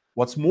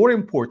 What's more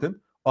important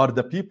are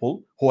the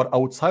people who are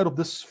outside of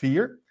this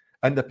sphere,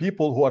 and the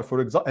people who are, for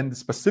example, and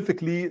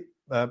specifically,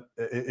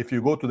 if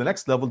you go to the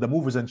next level, the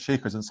movers and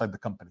shakers inside the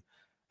company.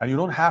 And you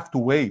don't have to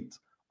wait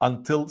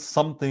until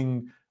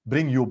something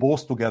bring you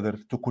both together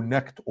to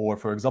connect, or,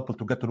 for example,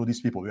 to get to know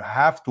these people. You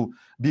have to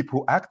be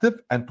proactive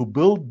and to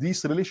build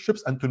these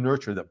relationships and to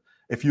nurture them.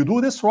 If you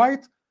do this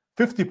right,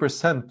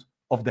 50%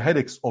 of the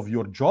headaches of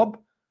your job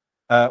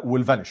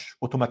will vanish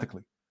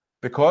automatically,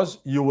 because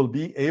you will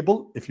be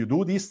able, if you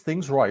do these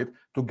things right,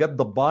 to get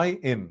the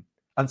buy-in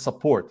and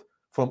support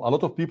from a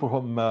lot of people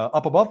from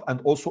up above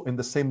and also in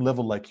the same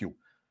level like you.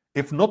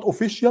 If not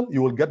official,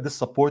 you will get this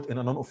support in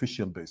a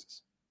non-official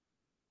basis.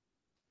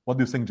 What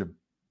do you think, Jim?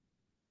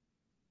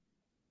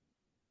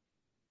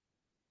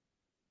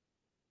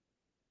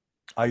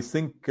 I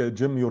think,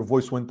 Jim, your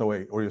voice went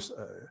away. Or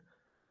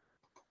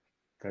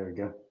There we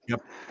go.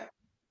 Yep.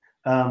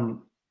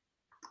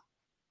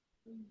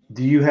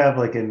 Do you have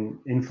like an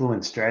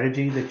influence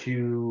strategy that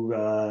you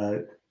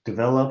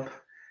develop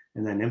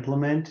and then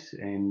implement?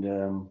 And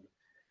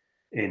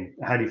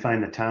how do you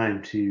find the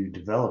time to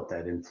develop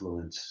that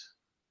influence?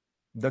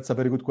 That's a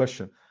very good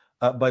question.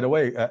 By the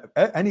way,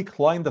 any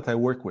client that I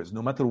work with,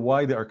 no matter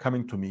why they are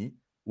coming to me,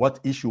 what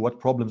issue, what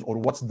problems, or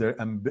what's their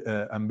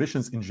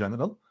ambitions in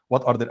general,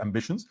 what are their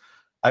ambitions,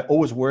 I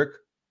always work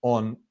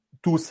on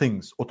two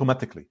things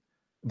automatically: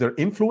 their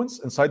influence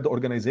inside the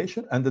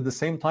organization, and at the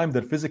same time,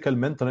 their physical,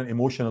 mental, and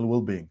emotional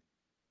well-being.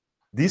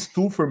 These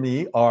two for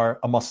me are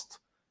a must,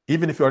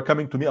 even if you are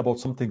coming to me about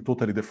something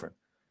totally different.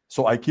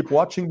 So I keep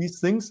watching these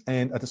things,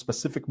 and at a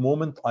specific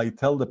moment, I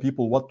tell the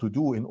people what to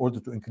do in order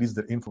to increase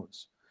their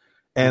influence.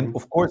 And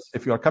of course,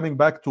 if you are coming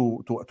back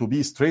to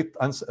be straight,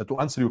 to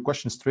answer your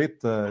question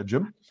straight,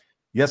 Jim,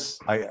 yes,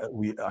 I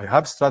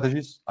have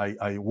strategies.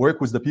 I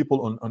work with the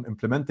people on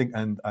implementing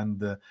and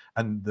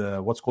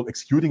what's called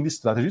executing these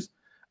strategies.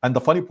 And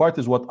the funny part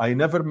is, what I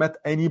never met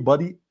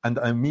anybody, and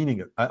I'm meaning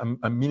it. I'm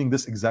meaning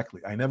this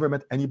exactly. I never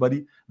met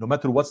anybody, no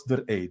matter what's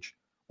their age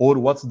or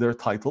what's their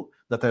title,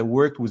 that I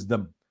worked with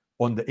them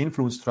on the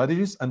influence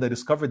strategies, and I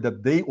discovered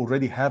that they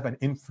already have an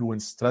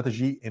influence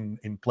strategy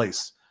in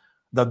place,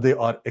 that they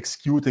are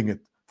executing it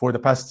for the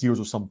past years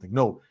or something.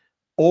 No,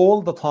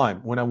 all the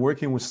time when I'm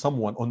working with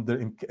someone on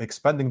their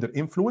expanding their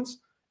influence,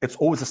 it's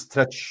always a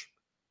stretch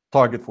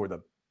target for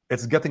them.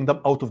 It's getting them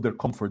out of their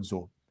comfort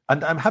zone.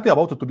 And I'm happy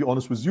about it, to be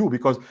honest with you,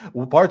 because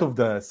part of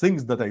the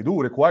things that I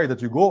do require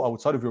that you go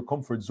outside of your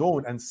comfort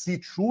zone and see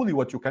truly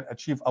what you can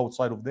achieve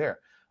outside of there,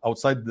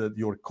 outside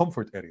your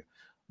comfort area.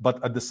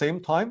 But at the same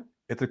time,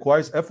 it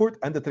requires effort,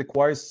 and it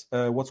requires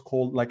what's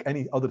called, like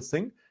any other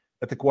thing,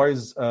 it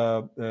requires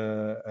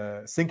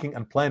thinking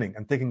and planning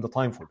and taking the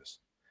time for this.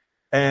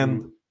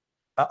 And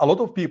a lot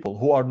of people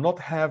who are not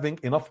having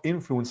enough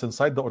influence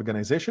inside the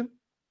organization,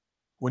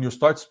 when you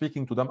start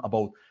speaking to them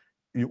about,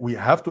 we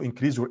have to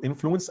increase your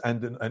influence,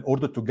 and in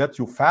order to get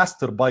you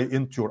faster buy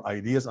into your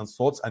ideas and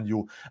thoughts, and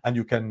you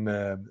can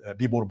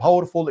be more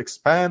powerful,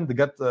 expand,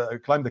 get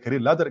climb the career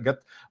ladder,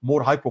 get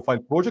more high profile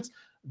projects.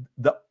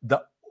 The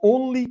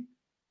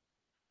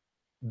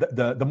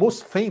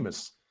most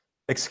famous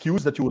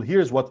excuse that you will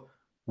hear is what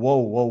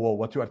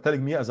you are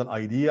telling me as an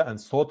idea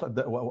and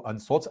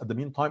thoughts at the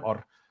meantime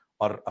are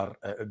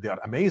they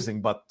are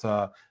amazing, but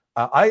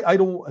I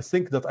don't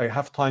think that I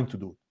have time to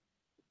do it.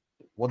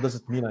 What does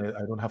it mean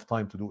I don't have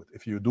time to do it?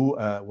 If you do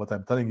what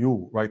I'm telling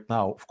you right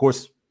now, of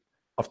course,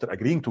 after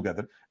agreeing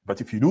together,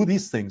 but if you do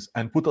these things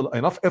and put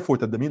enough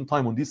effort at the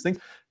meantime on these things,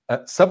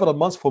 several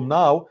months from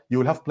now, you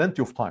will have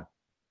plenty of time.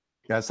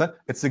 Yes,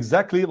 it's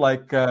exactly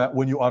like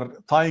when you are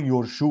tying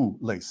your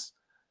shoelace.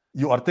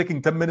 You are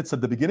taking 10 minutes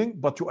at the beginning,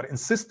 but you are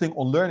insisting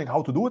on learning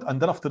how to do it.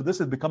 And then after this,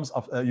 it becomes,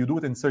 you do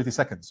it in 30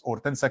 seconds or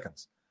 10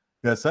 seconds.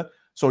 Yes.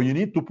 So you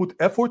need to put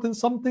effort in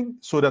something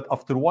so that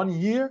after 1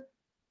 year,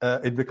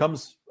 it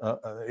becomes,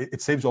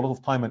 it saves you a lot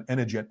of time and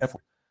energy and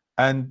effort.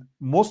 And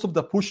most of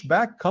the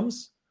pushback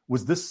comes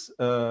with this,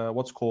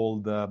 what's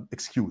called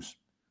excuse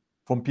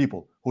from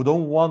people who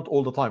don't want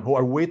all the time, who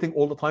are waiting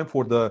all the time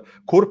for the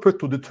corporate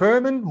to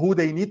determine who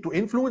they need to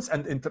influence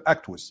and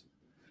interact with.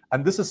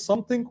 And this is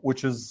something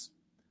which is,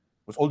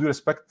 with all due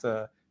respect,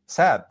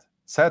 sad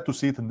to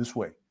see it in this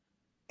way.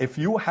 If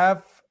you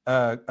have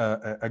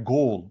a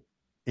goal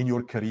in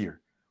your career,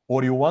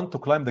 or you want to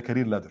climb the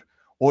career ladder,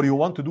 or you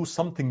want to do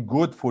something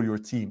good for your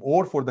team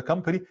or for the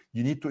company,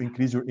 you need to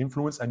increase your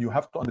influence, and you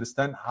have to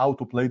understand how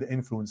to play the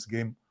influence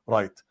game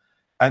right.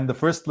 And the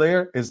first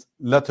layer is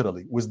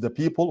laterally, with the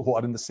people who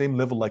are in the same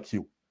level like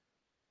you,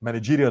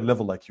 managerial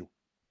level like you.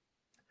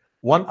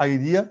 One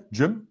idea,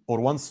 Jim,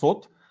 or one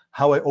thought,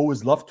 how I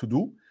always love to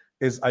do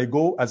is I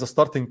go as a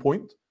starting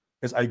point,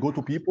 is I go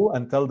to people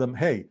and tell them,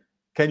 hey,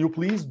 can you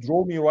please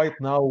draw me right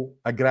now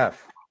a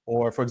graph,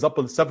 or for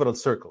example, several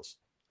circles,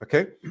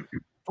 okay?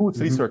 2,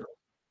 3 circles.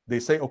 They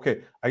say,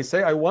 okay. I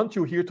say, I want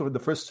you here to the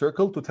first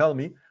circle to tell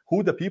me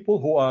who the people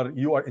who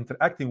you are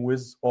interacting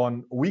with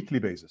on a weekly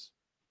basis.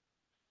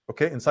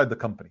 okay, inside the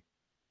company.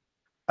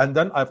 And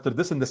then after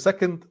this, in the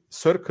second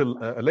circle,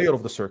 layer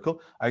of the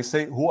circle, I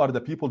say, who are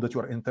the people that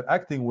you are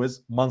interacting with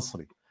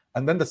monthly?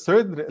 And then the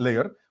third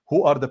layer,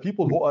 who are the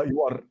people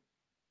you are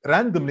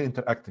randomly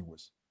interacting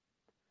with?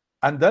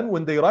 And then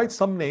when they write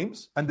some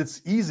names, and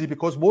it's easy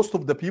because most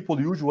of the people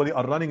usually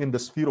are running in the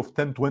sphere of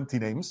 10, 20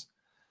 names.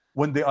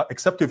 When they are,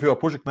 except if you're a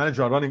project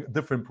manager running a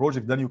different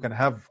project, then you can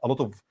have a lot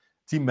of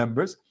team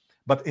members.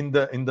 But in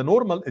the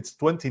normal, it's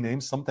 20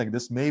 names, something like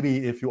this.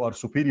 Maybe if you are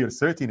superior,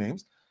 30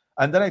 names.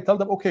 And then I tell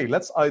them, okay,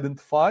 let's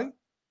identify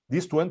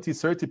these 20,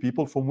 30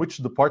 people from which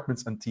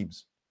departments and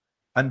teams.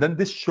 And then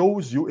this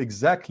shows you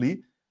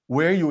exactly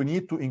where you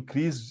need to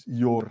increase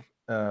your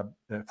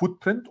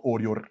footprint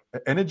or your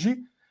energy,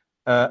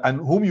 and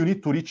whom you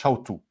need to reach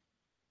out to.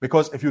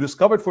 Because if you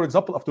discovered, for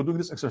example, after doing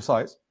this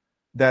exercise,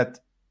 that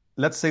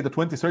let's say the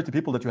 20, 30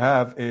 people that you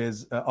have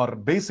are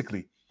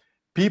basically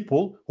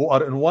people who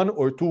are in one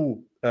or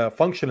two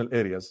functional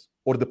areas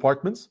or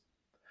departments,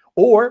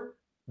 or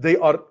they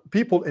are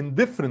people in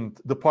different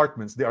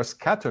departments. They are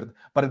scattered,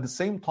 but at the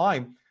same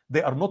time,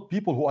 they are not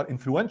people who are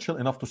influential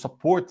enough to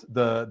support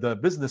the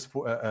business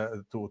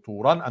to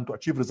run and to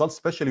achieve results,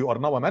 especially you are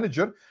now a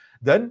manager.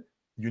 Then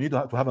you need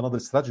to have another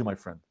strategy, my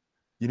friend.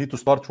 You need to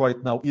start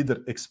right now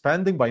either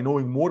expanding by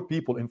knowing more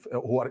people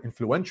who are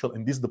influential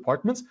in these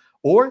departments,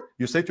 or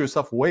you say to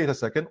yourself, wait a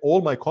second,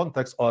 all my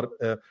contacts are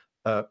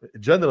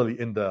generally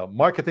in the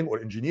marketing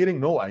or engineering.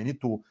 No, I need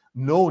to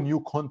know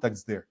new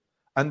contacts there.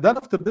 And then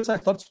after this, I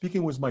start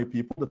speaking with my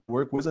people that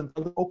work with and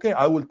tell them, okay,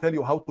 I will tell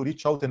you how to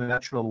reach out in a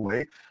natural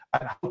way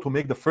and how to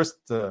make the first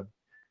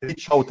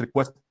reach out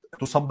request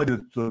to somebody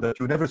that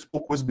you never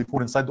spoke with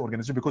before inside the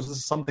organization, because this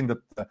is something that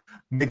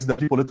makes the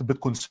people a little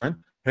bit concerned.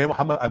 Hey,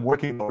 Mohamed, I'm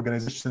working in the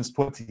organization since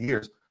 20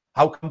 years.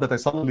 How come that I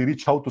suddenly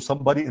reach out to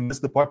somebody in this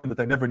department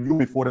that I never knew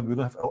before and we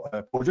don't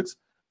have projects?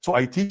 So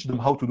I teach them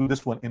how to do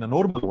this one in a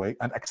normal way,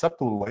 an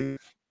acceptable way.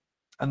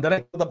 And then I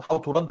tell them how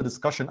to run the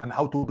discussion and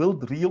how to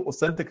build real,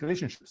 authentic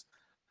relationships,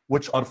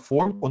 which are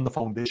formed on the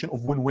foundation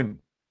of win-win.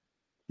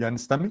 You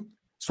understand me?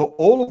 So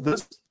all of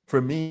this,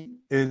 for me,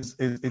 it's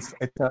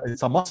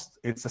a must.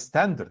 It's a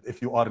standard.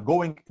 If you are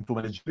going into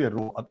managerial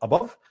role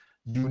above,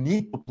 you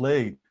need to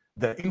play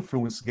the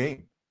influence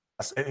game.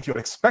 If you're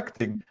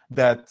expecting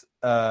that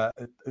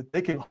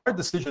taking hard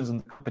decisions in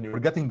the company or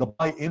getting the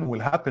buy-in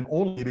will happen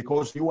only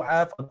because you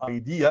have an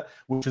idea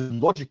which is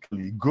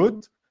logically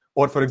good,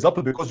 or for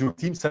example, because your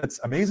team said it's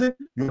amazing,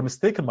 you're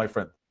mistaken, my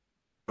friend.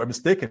 You're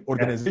mistaken.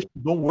 Organizations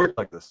don't work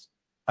like this.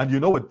 And you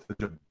know it,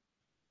 Jim.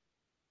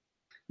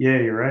 Yeah,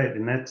 you're right.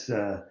 And that's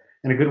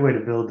and a good way to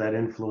build that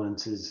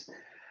influence is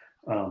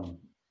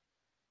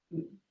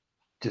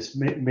just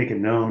make it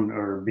known,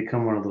 or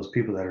become one of those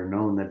people that are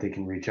known that they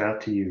can reach out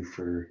to you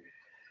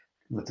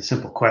with a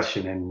simple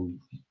question, and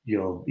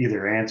you'll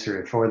either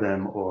answer it for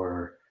them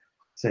or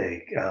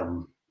say,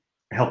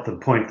 help them,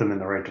 point them in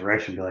the right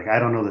direction. Be like, I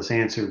don't know this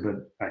answer,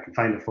 but I can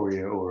find it for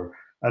you. Or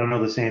I don't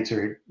know this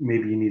answer.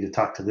 Maybe you need to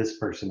talk to this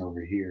person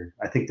over here.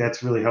 I think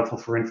that's really helpful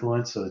for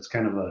influence. So it's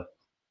kind of a,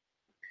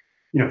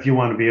 if you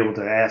want to be able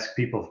to ask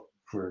people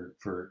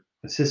for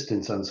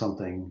assistance on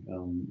something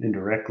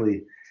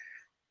indirectly,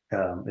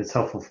 it's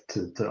helpful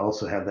to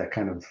also have that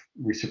kind of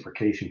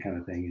reciprocation kind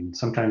of thing. And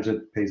sometimes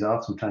it pays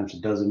off, sometimes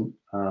it doesn't.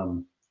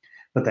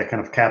 But that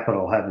kind of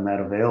capital, having that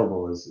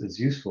available is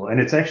useful.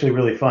 And it's actually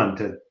really fun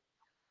to,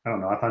 I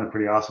don't know, I find it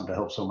pretty awesome to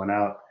help someone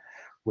out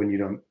when you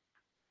don't,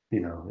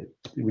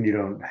 when you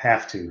don't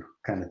have to,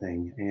 kind of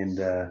thing.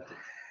 And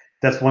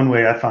that's one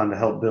way I found to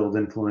help build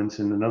influence.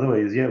 And another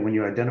way is, when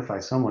you identify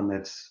someone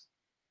that's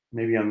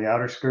maybe on the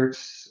outer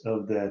skirts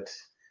of that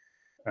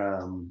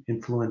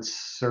influence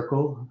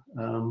circle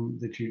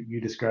that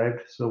you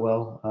described so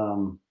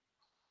well,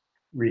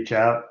 reach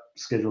out,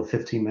 schedule a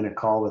 15-minute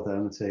call with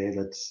them and say, hey,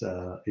 let's,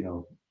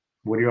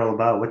 what are you all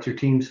about? What's your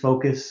team's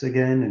focus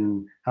again?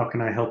 And how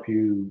can I help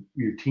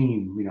your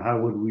team? How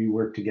would we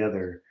work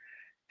together?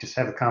 Just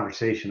have a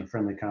conversation, a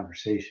friendly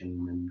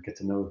conversation, and get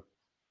to know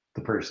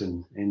the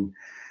person. And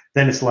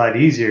then it's a lot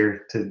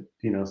easier to,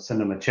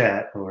 send them a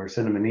chat or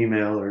send them an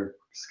email or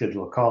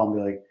schedule a call and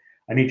be like,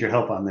 I need your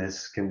help on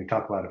this. Can we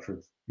talk about it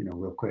for,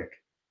 real quick,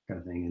 kind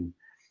of thing?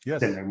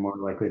 And then they're more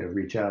likely to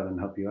reach out and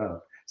help you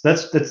out. So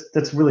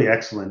that's really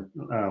excellent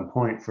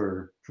point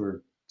for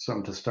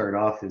something to start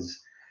off, is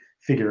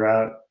figure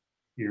out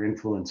your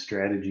influence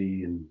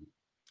strategy. And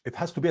it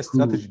has to be a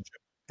strategy.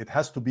 It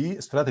has to be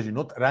a strategy,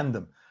 not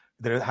random.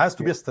 There has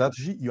to be a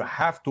strategy. You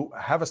have to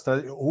have a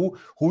strategy.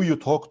 Who you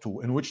talk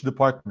to, in which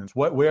departments,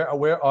 where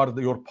are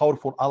your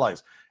powerful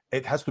allies.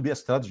 It has to be a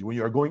strategy. When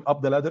you are going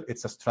up the ladder,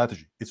 it's a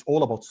strategy. It's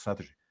all about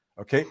strategy,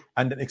 okay?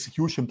 And an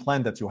execution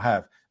plan that you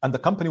have. And the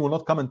company will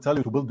not come and tell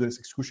you to build this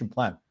execution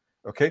plan,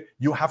 okay?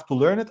 You have to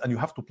learn it, and you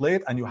have to play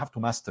it, and you have to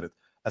master it.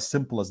 As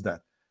simple as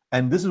that.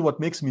 And this is what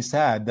makes me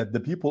sad, that the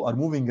people are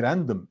moving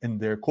random in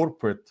their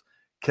corporate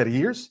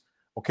careers,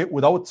 okay,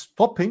 without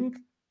stopping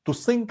to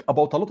think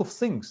about a lot of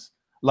things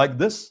like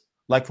this,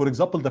 like, for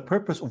example, the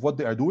purpose of what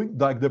they are doing,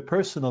 like their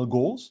personal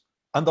goals,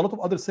 and a lot of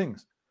other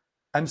things.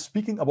 And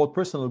speaking about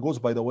personal goals,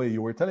 by the way,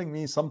 you were telling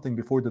me something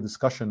before the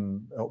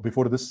discussion,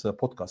 before this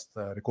podcast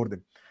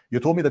recording. You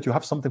told me that you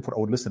have something for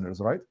our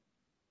listeners, right?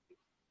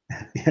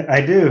 Yeah,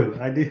 I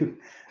do.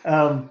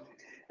 Um,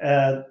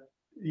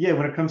 yeah,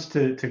 when it comes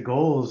to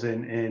goals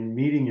and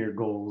meeting your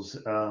goals,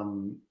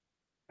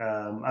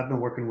 I've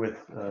been working with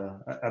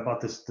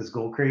about this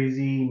goal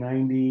crazy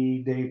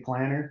 90-day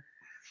planner,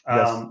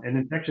 Yes. and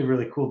it's actually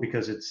really cool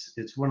because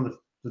it's one of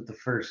the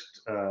first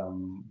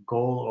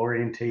goal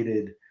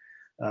orientated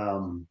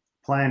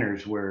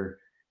planners where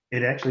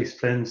it actually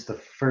spends the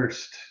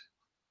first,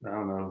 I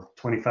don't know,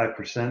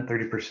 25%,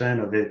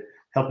 30% of it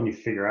helping you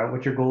figure out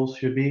what your goals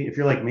should be. If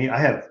you're like me, I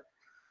have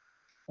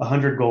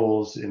 100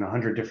 goals in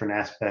 100 different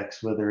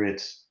aspects, whether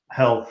it's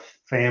health,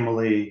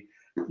 family,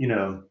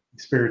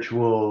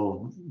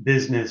 spiritual,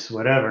 business,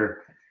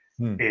 whatever.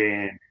 Hmm.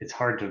 And it's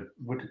hard to,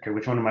 okay,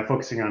 which one am I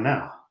focusing on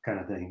now, kind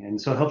of thing. And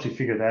so it helps you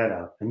figure that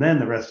out. And then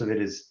the rest of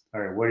it is,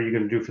 all right, what are you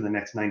going to do for the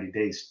next 90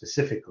 days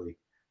specifically?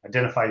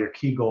 Identify your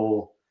key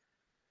goal.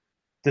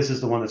 This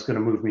is the one that's going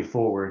to move me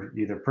forward,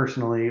 either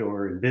personally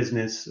or in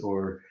business,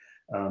 or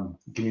you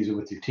can use it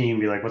with your team.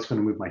 Be like, what's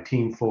going to move my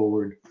team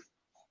forward?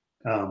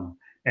 And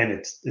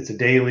it's a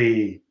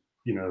daily,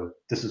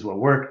 this is what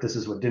worked, this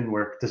is what didn't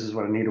work, this is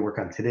what I need to work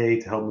on today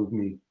to help move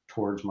me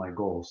towards my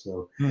goals.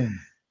 So Hmm.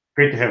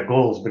 great to have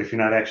goals, but if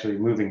you're not actually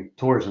moving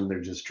towards them,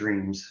 they're just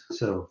dreams.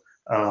 So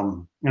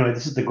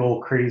this is the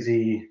goal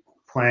crazy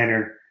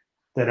planner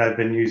that I've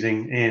been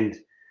using,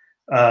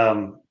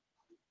 um,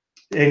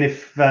 and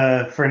if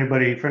for any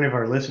of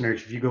our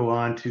listeners, if you go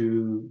on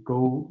to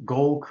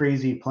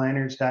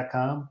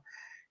goalcrazyplanners.com,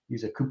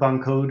 use a coupon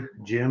code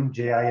Jim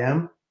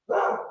JIM,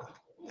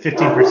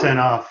 15%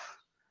 off,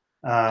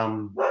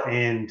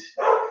 and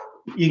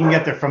you can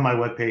get there from my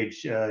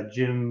webpage,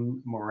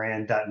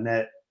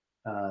 jimmoran.net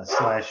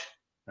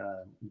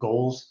 /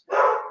 goals,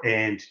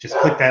 and just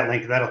click that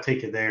link. That'll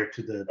take you there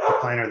to the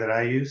planner that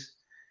I use.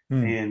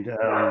 Hmm. And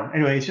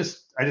anyway, I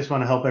just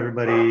want to help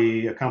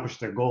everybody accomplish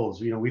their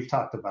goals. We've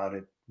talked about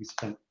it. We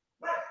spent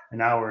an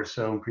hour or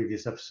so in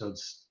previous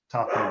episodes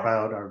talking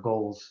about our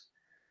goals.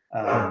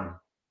 Hmm.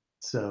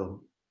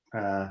 So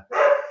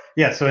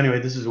yeah. So anyway,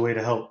 this is a way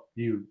to help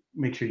you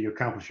make sure you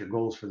accomplish your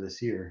goals for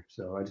this year.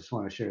 So I just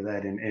want to share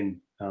that and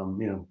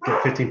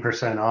get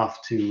 15%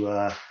 off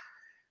to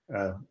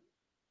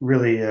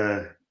really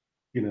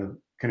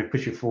kind of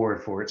push you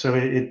forward for it. So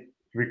it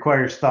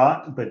requires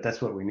thought, but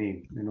that's what we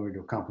need in order to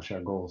accomplish our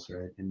goals,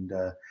 right? And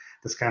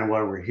that's kind of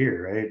why we're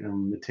here, right?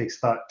 It takes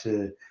thought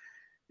to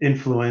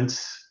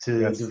influence,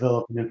 to Yes.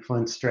 develop an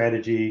influence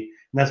strategy.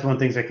 And that's one of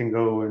the things that can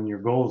go in your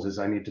goals is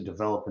I need to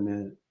develop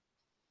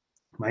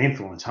my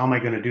influence. How am I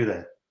going to do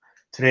that?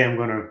 Today, I'm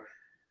going to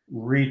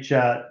reach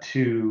out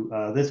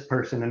to this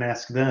person and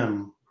ask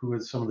them who are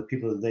some of the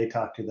people that they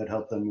talk to that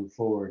help them move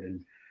forward,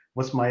 and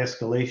what's my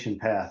escalation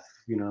path,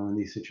 in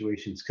these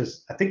situations.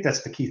 Because I think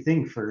that's the key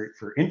thing for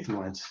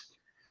influence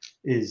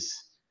is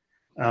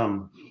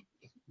um,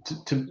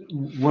 to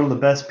one of the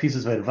best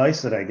pieces of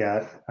advice that I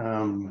got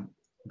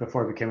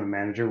before I became a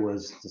manager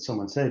was that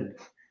someone said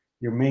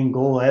your main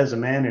goal as a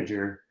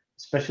manager,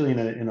 especially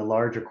in a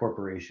larger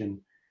corporation,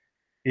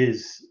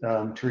 is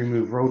to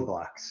remove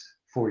roadblocks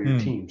for your Hmm.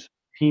 teams.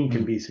 Team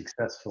can Hmm. be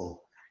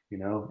successful,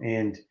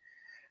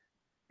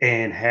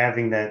 and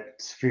having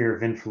that sphere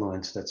of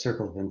influence, that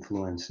circle of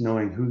influence,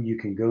 knowing who you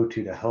can go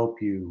to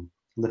help you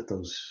lift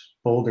those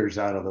boulders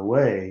out of the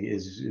way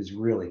is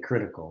really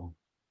critical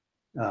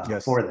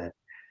Yes. for that.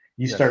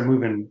 You start Yes.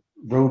 moving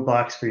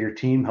roadblocks for your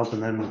team,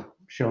 helping them,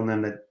 showing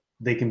them that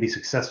they can be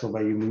successful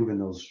by you moving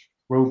those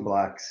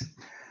roadblocks.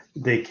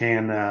 They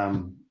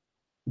can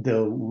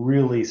they'll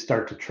really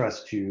start to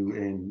trust you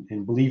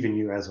and believe in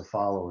you as a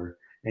follower,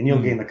 and you'll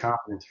Hmm. gain the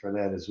confidence for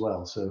that as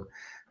well. So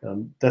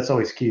that's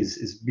always key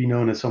is be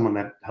known as someone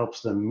that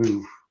helps them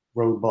move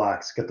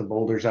roadblocks, get the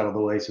boulders out of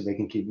the way so they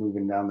can keep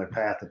moving down their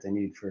path that they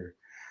need for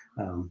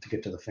to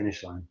get to the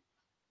finish line.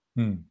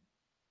 Hmm.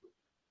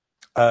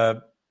 Uh,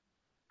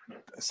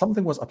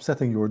 Something was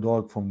upsetting your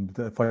dog from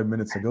 5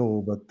 minutes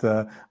ago, but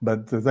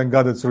thank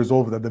God it's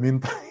resolved. At the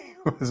meantime,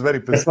 it was very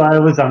That's pissed. why I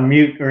was on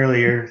mute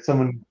earlier.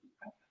 Someone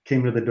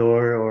came to the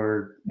door,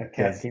 or a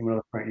cat Yes. came to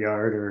the front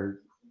yard,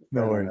 or I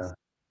No don't worries. know.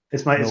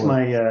 It's my No it's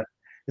worries. my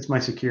it's my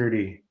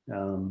security,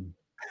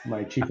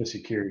 my chief of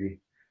security.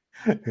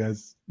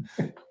 Yes.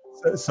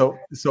 So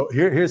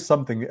here's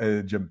something,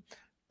 Jim.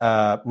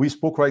 We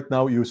spoke right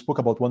now. You spoke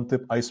about one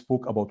tip. I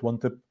spoke about one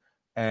tip.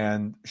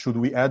 And should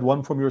we add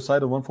one from your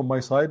side and one from my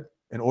side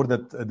in order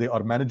that they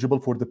are manageable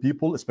for the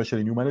people,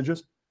 especially new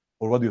managers?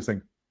 Or what do you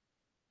think?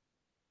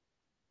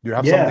 Do you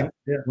have Yeah, something,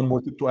 yeah, one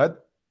more tip to add?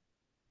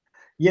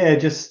 yeah.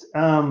 Just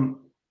I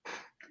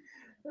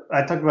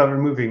talked about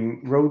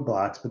removing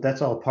roadblocks, but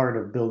that's all part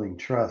of building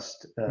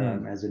trust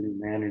Hmm. as a new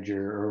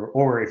manager,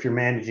 or if you're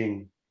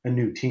managing a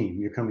new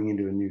team, you're coming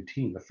into a new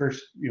team. The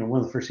first,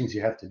 one of the first things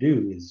you have to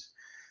do is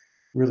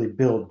really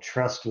build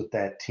trust with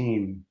that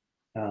team,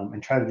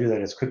 and try to do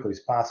that as quickly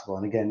as possible.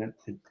 And again,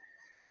 you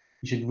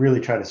should really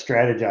try to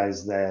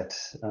strategize that,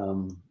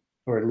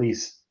 or at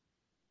least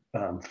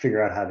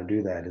figure out how to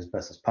do that as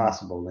best as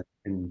possible.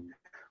 And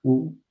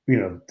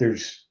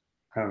there's,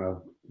 I don't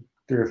know,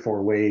 3 or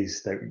 4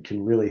 ways that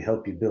can really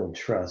help you build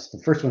trust. The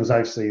first one is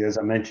obviously, as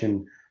I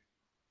mentioned,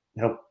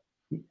 help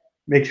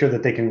make sure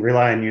that they can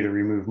rely on you to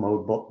remove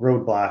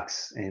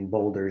roadblocks and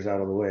boulders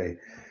out of the way.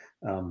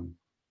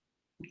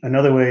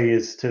 Another way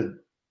is to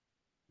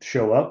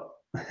show up.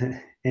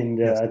 And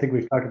Yes. I think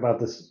we've talked about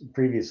this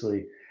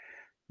previously.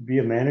 Be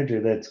a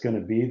manager that's going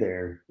to be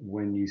there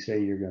when you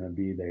say you're going to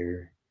be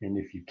there. And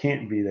if you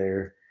can't be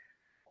there,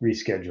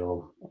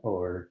 reschedule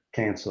or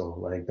cancel.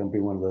 Like, don't be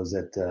one of those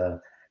that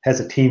has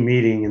a team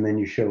meeting and then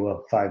you show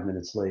up 5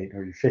 minutes late,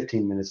 or you're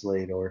 15 minutes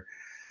late, or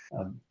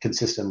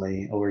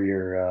consistently, or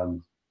you're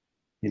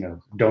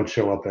don't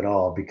show up at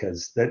all,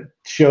 because that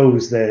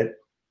shows that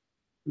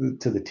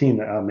to the team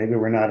that maybe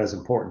we're not as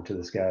important to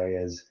this guy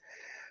as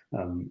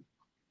to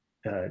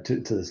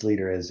this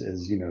leader as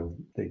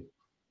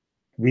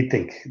we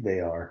think they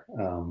are.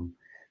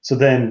 So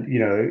then,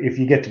 if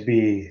you get to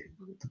be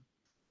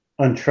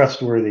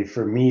untrustworthy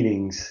for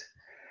meetings,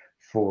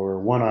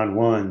 for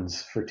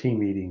one-on-ones, for team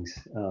meetings,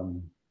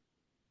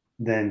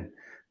 then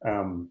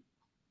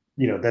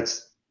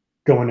that's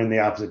going in the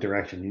opposite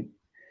direction.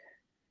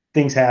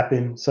 Things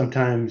happen.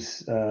 Sometimes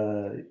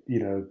the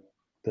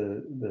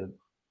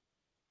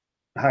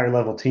higher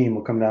level team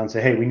will come down and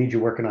say, hey, we need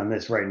you working on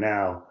this right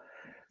now.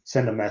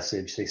 Send a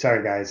message, say,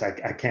 sorry guys,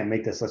 I can't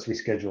make this, let's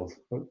reschedule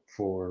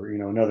for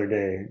another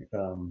day,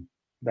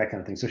 that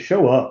kind of thing. So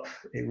show up.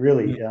 It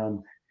really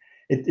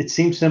it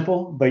seems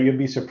simple, but you'll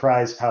be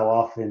surprised how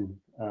often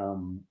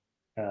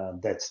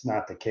that's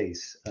not the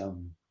case.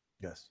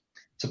 Yes.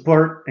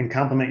 Support and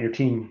compliment your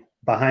team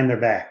behind their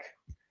back,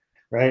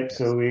 right? Yes.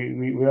 So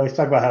we always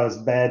talk about how it's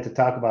bad to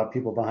talk about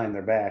people behind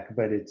their back,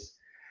 but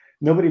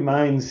nobody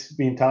minds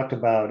being talked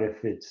about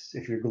if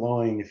you're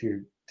glowing, if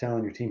you're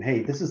telling your team,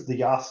 hey, this is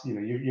the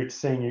awesome, you're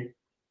saying it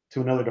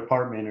to another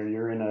department, or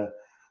you're in a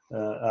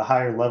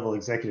higher level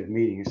executive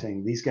meeting, you're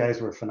saying these guys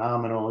were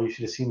phenomenal, you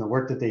should have seen the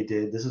work that they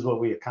did, this is what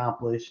we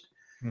accomplished.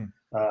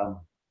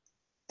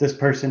 This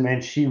person,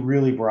 man, she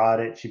really brought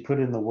it, she put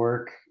in the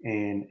work,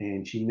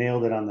 and she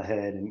nailed it on the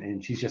head,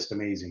 and she's just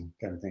amazing,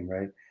 kind of thing,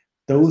 right?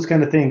 Those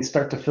kind of things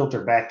start to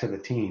filter back to the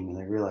team, and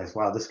they realize,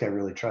 wow, this guy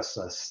really trusts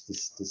us,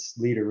 this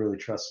leader really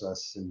trusts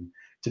us, and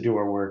to do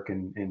our work,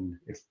 and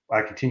if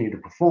I continue to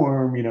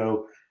perform,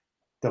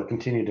 they'll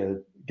continue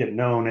to get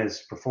known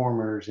as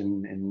performers,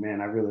 and man,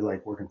 I really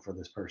like working for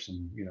this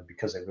person,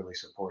 because they really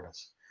support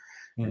us.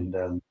 And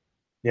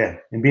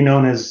and be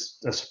known as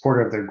a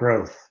supporter of their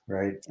growth,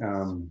 right?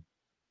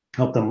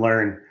 Help them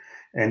learn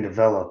and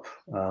develop,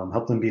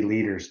 help them be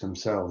leaders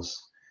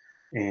themselves,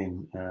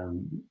 and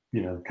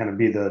kind of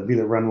be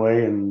the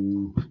runway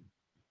and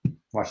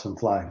watch them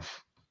fly.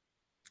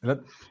 Can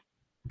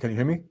you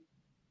hear me?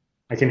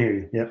 I can hear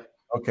you. Yep.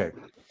 Okay.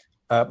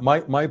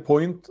 My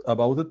point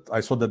about it,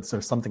 I saw that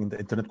there's something in the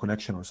internet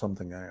connection or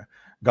something.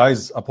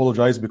 Guys,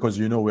 apologize, because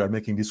we are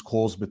making these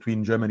calls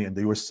between Germany and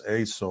the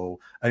USA, so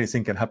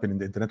anything can happen in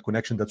the internet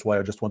connection. That's why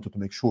I just wanted to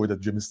make sure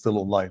that Jim is still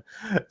online.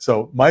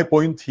 So my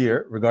point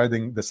here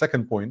regarding the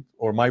second point,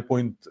 or my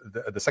point,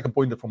 the second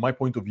point that from my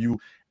point of view,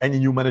 any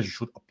new manager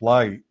should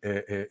apply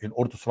in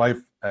order to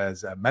thrive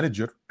as a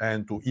manager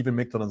and to even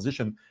make the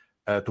transition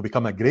to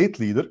become a great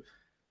leader,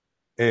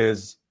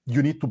 is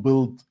you need to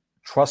build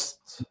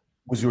trust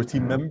with your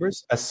team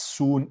members as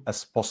soon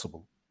as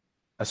possible.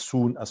 As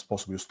soon as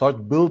possible, you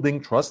start building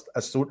trust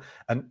as soon.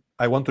 And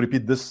I want to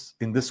repeat this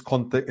in this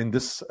context, in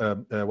this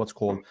in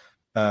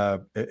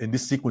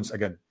this sequence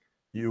again.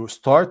 You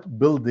start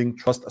building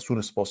trust as soon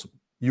as possible.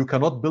 You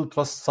cannot build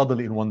trust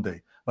suddenly in one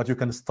day, but you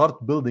can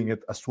start building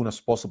it as soon as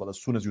possible,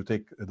 as soon as you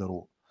take the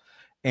role.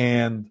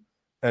 And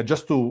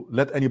just to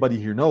let anybody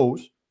here know,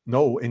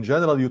 in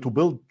general, to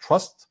build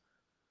trust,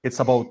 it's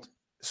about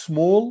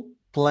small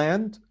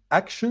planned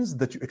actions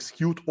that you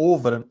execute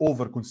over and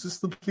over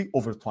consistently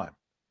over time.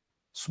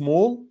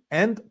 Small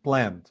and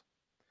planned.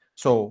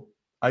 So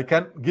I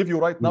can give you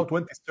right now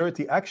 20,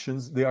 30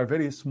 actions. They are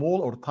very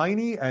small or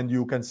tiny, and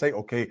you can say,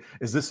 okay,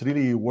 is this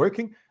really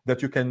working?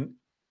 That you can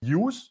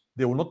use.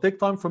 They will not take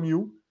time from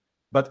you.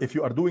 But if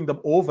you are doing them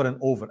over and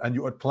over, and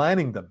you are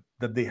planning them,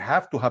 that they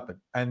have to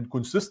happen, and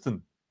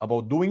consistent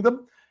about doing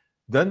them,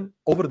 then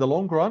over the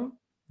long run,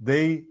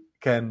 they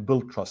can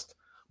build trust.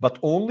 But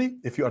only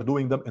if you are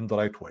doing them in the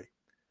right way.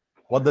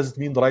 What does it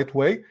mean, the right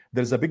way?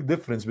 There's a big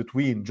difference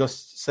between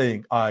just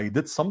saying I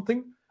did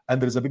something,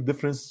 and there's a big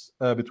difference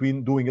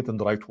between doing it in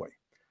the right way.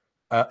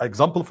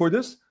 Example for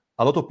this,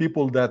 a lot of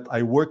people that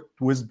I worked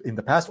with in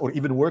the past, or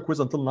even work with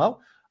until now,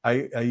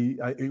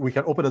 we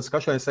can open a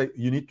discussion and say,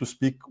 you need to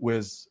speak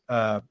with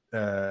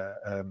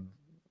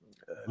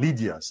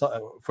Lydia,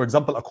 for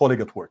example, a colleague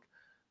at work,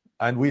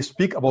 and we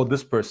speak about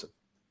this person.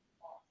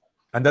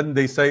 And then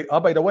they say,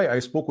 by the way, I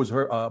spoke with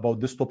her about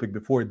this topic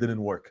before, it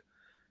didn't work.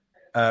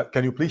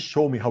 Can you please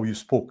show me how you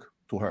spoke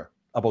to her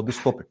about this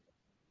topic?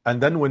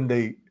 And then when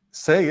they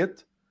say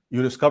it,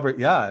 you discover,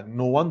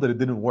 no wonder it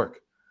didn't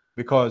work.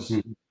 Because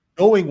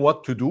knowing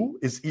what to do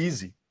is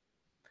easy.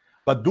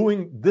 But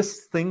doing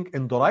this thing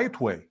in the right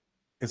way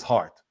is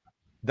hard.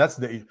 That's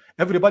the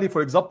everybody,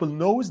 for example,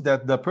 knows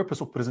that the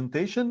purpose of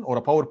presentation or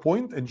a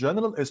PowerPoint in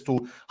general is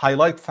to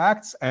highlight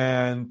facts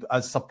and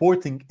as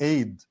supporting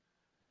aid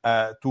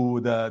to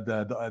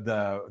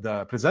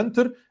the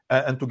presenter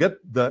and to get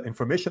the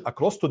information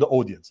across to the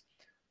audience.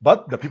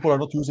 But the people are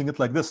not using it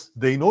like this.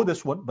 They know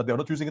this one, but they're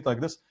not using it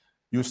like this.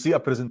 You see a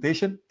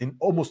presentation in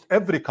almost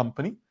every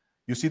company.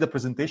 You see the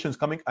presentations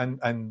coming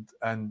and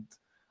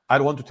I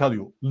don't want to tell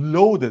you,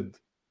 loaded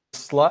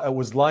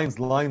with lines.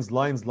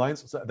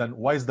 Then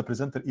why is the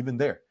presenter even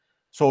there?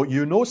 So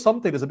you know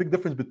something. There's a big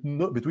difference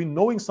between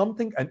knowing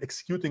something and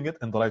executing it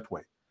in the right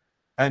way.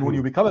 And when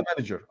you become a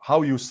manager,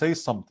 how you say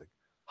something,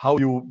 how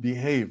you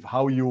behave,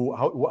 how you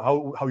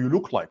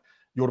look like,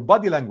 your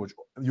body language,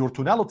 your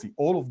tonality,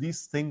 all of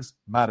these things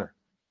matter.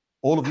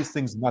 All of these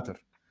things matter.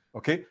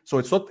 Okay, so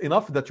it's not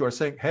enough that you are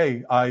saying,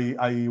 "Hey,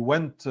 I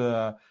went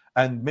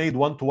and made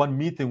one-to-one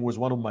meeting with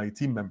one of my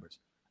team members,"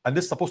 and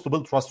this is supposed to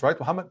build trust, right,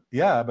 Mohamed?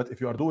 Yeah, but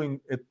if you are doing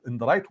it in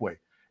the right way,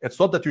 it's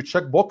not that you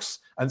check box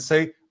and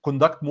say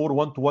conduct more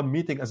one-to-one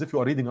meeting as if you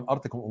are reading an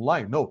article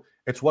online. No,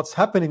 it's what's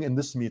happening in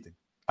this meeting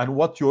and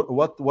what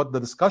the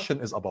discussion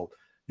is about,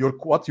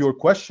 what your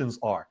questions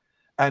are,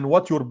 and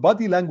what your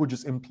body language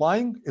is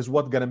implying is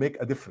what's going to make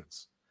a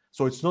difference.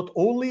 So it's not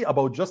only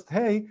about just,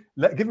 hey,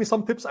 give me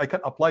some tips, I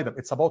can apply them.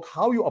 It's about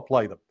how you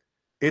apply them.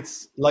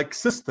 It's like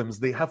systems.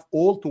 They have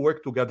all to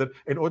work together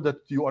in order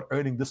that you are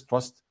earning this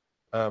trust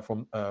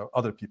from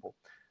other people.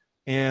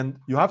 And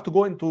you have to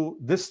go into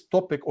this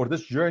topic or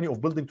this journey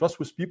of building trust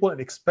with people and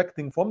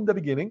expecting from the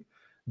beginning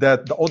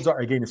that the odds are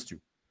against you.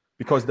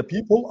 Because the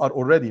people are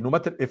already, no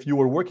matter if you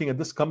were working at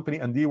this company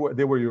and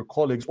they were your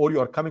colleagues or you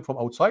are coming from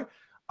outside,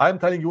 I'm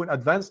telling you in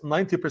advance,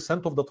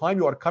 90% of the time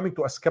you are coming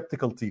to a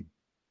skeptical team.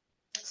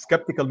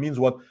 Skeptical means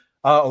what?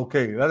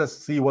 Okay, let us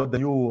see what the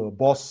new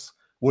boss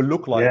will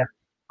look like,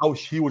 how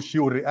she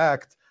will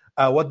react,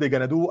 what they're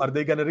going to do. Are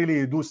they going to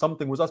really do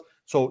something with us?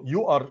 So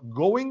you are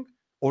going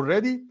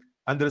already,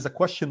 and there is a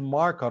question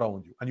mark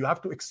around you. And you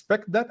have to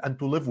expect that and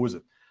to live with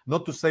it.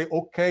 Not to say,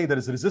 okay, there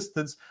is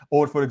resistance,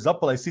 or for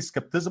example, I see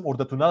skepticism, or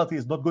the tonality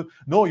is not good.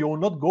 No, you will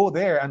not go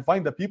there and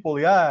find the people,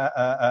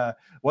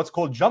 what's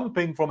called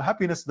jumping from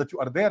happiness that you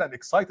are there and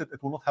excited.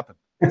 It will not happen.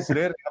 It's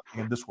rarely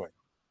happening in this way.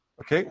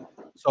 Okay,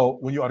 so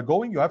when you are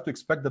going, you have to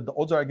expect that the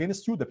odds are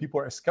against you, the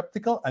people are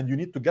skeptical, and you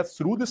need to get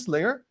through this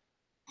layer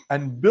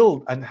and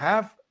build and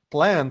have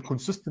planned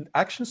consistent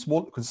actions,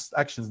 small consistent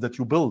actions that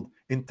you build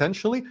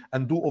intentionally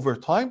and do over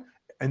time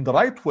in the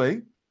right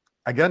way.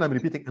 Again, I'm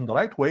repeating, in the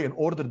right way, in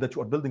order that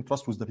you are building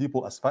trust with the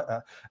people as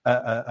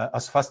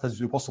fast as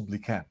you possibly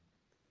can.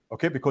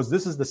 Okay, because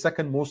this is the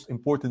second most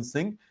important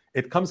thing.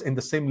 It comes in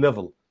the same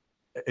level,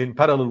 in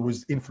parallel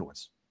with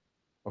influence.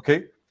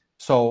 Okay,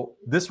 so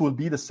this will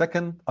be the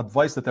second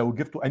advice that I will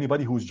give to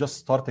anybody who is just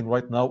starting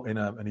right now in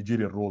a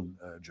managerial role,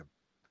 Jim.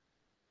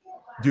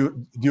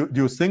 Do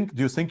you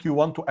think you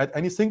want to add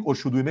anything, or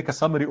should we make a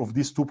summary of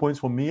these 2 points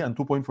from me and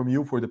 2 points from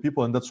you for the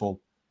people, and that's all?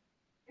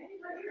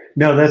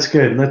 No, that's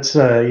good. Let's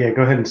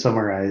go ahead and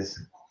summarize.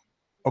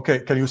 Okay,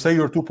 can you say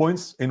your 2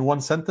 points in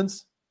one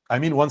sentence? I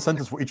mean, one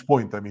sentence for each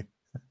point. I mean.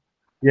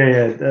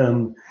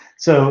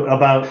 So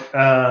about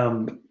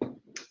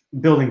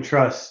building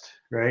trust,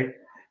 right?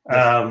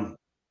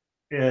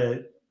 Yes.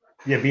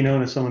 Be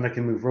known as someone that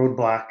can move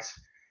roadblocks,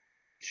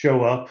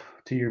 show up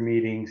to your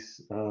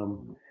meetings,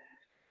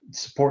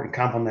 support and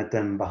compliment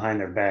them behind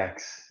their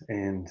backs,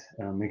 and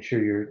make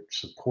sure you're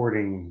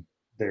supporting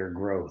their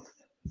growth.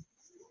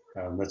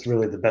 That's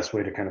really the best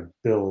way to kind of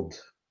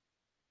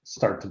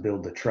start to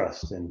build the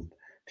trust. And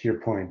to your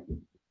point,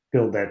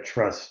 build that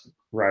trust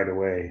right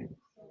away,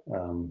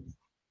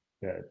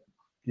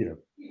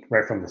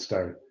 right from the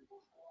start.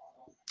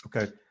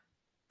 Okay.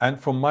 And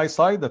from my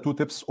side, the 2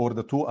 tips or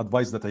the 2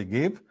 advice that I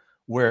gave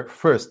were,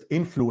 first,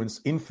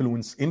 influence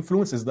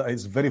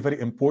is very, very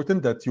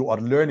important, that you are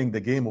learning the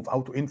game of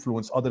how to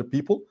influence other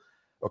people.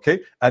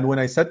 Okay, and when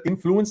I said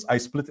influence, I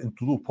split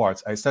into 2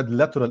 parts. I said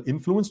lateral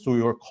influence to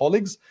your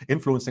colleagues,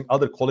 influencing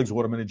other colleagues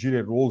who are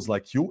managerial roles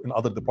like you in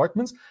other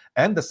departments,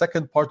 and the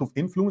second part of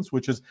influence,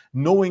 which is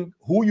knowing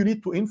who you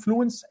need to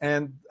influence,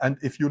 and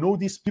if you know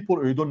these people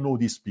or you don't know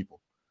these people.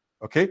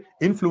 Okay,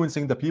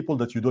 influencing the people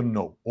that you don't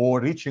know,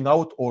 or reaching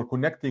out or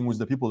connecting with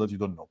the people that you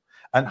don't know,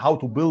 and how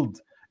to build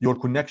your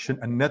connection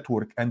and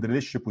network and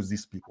relationship with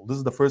these people. This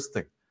is the first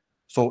thing.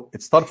 So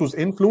it starts with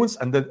influence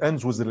and then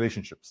ends with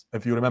relationships.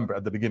 If you remember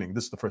at the beginning,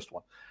 this is the first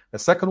one. The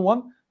second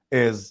one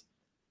is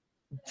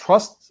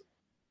trust.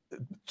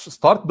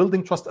 Start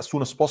building trust as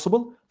soon as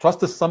possible.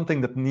 Trust is something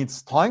that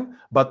needs time,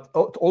 but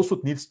also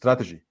it needs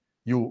strategy.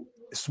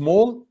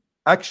 Small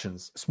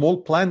actions, small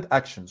planned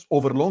actions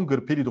over a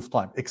longer period of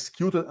time,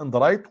 executed in the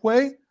right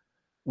way,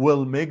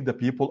 will make the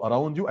people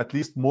around you, at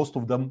least most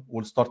of them,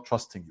 will start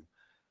trusting you.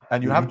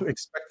 And you have to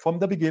expect from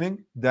the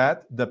beginning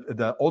that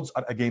the odds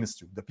are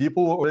against you. The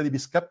people will already be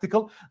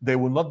skeptical. They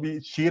will not be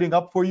cheering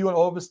up for you and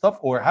all this stuff,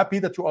 or happy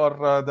that you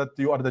are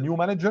the new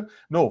manager.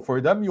 No, for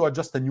them, you are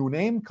just a new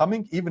name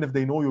coming, even if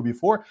they know you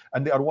before,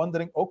 and they are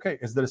wondering, okay,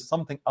 is there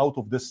something out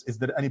of this? Is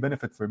there any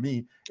benefit for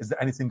me? Is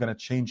there anything going to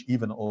change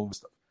even all this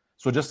stuff?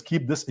 So just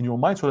keep this in your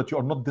mind so that you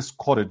are not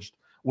discouraged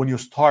when you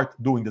start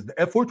doing this. The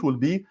effort will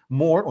be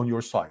more on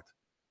your side.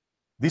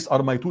 These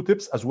are my 2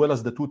 tips, as well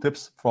as the 2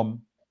 tips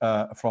from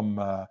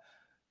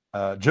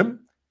Jim.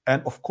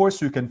 And of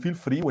course, you can feel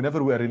free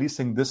whenever we are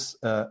releasing this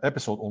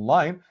episode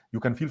online, you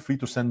can feel free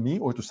to send me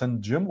or to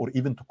send Jim, or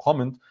even to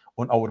comment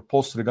on our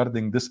post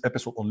regarding this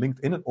episode on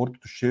LinkedIn in order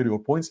to share your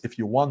points. If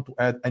you want to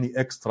add any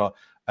extra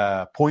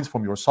points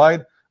from your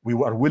side, we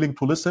are willing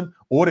to listen.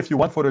 Or if you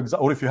want,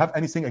 or if you have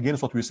anything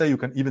against what we say, you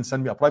can even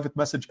send me a private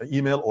message, an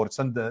email, or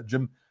send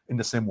Jim in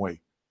the same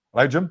way.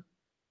 Right, Jim?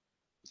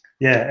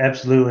 Yeah,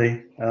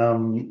 absolutely.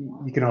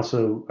 You can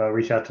also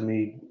reach out to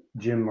me,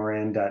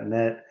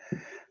 jimmoran.net.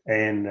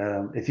 And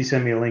if you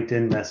send me a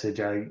LinkedIn message,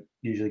 I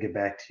usually get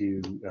back to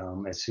you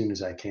as soon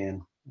as I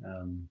can,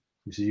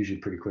 which is usually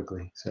pretty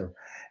quickly. So,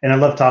 and I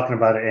love talking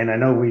about it. And I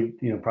know we,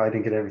 probably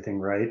didn't get everything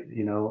right.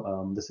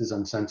 This is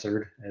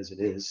uncensored as it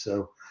is.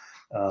 So,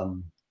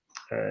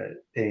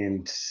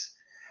 and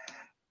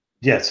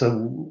yeah,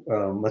 so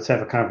let's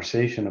have a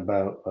conversation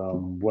about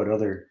what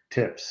other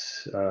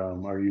tips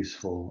are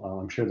useful.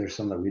 I'm sure there's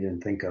some that we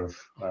didn't think of,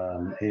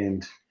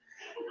 and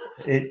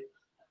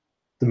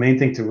the main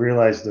thing to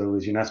realize, though,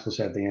 is you're not supposed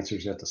to have the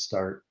answers at the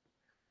start.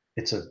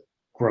 It's a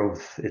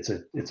growth. It's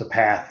a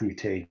path you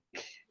take.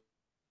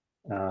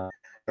 There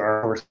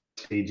are 4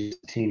 stages,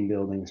 team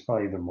building. There's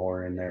probably even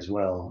more in there as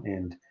well.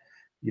 And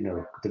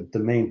the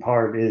main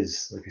part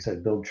is, like I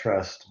said, build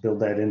trust,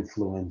 build that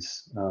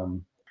influence,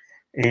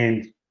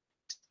 and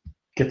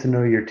get to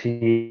know your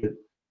team.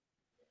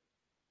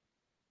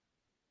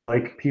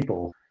 Like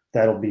people,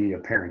 that'll be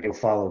apparent. You'll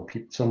follow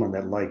someone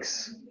that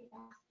likes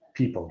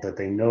people, that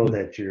they know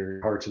that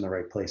your heart's in the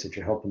right place, that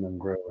you're helping them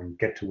grow and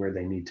get to where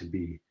they need to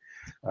be.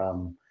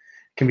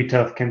 Can be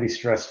tough, can be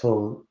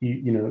stressful.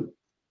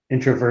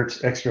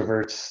 Introverts,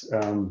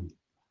 extroverts.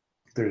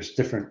 There's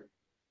different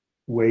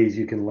ways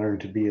you can learn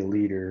to be a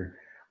leader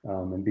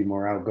and be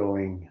more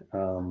outgoing.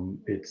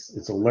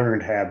 It's a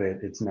learned habit.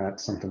 It's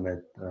not something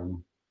that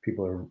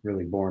people are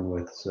really born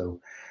with. So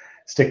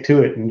stick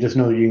to it and just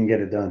know that you can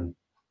get it done.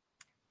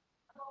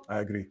 I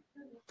agree.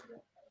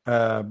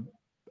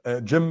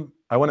 Jim,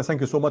 I want to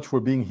thank you so much for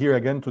being here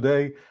again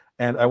today.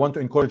 And I want to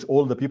encourage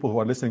all the people who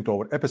are listening to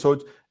our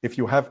episodes, if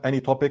you have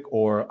any topic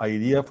or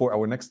idea for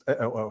our next,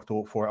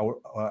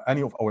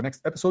 any of our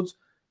next episodes,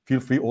 feel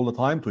free all the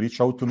time to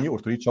reach out to me or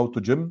to reach out to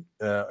Jim.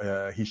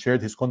 He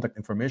shared his contact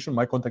information.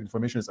 My contact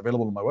information is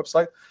available on my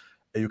website.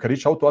 You can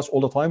reach out to us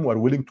all the time. We are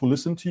willing to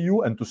listen to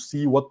you and to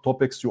see what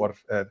topics you are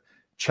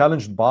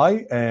challenged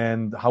by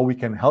and how we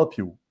can help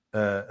you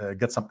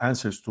get some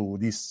answers to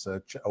these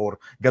or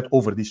get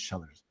over these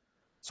challenges.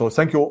 So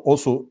thank you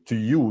also to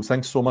you.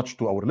 Thanks so much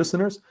to our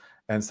listeners.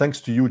 And thanks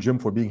to you, Jim,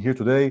 for being here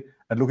today,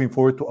 and looking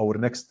forward to our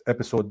next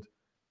episode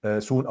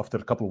soon after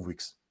a couple of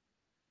weeks.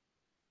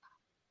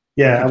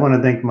 Yeah, I want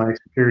to thank my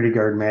security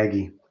guard,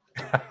 Maggie,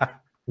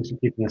 for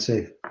keeping us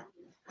safe.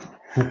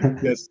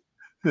 Yes.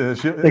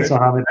 Thanks,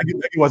 Mohamed.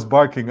 Maggie was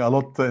barking a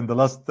lot in the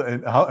last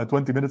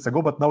 20 minutes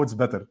ago, but now it's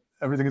better.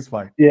 Everything is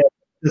fine. Yeah,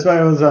 that's why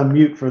I was on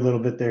mute for a little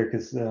bit there,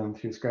 because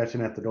she was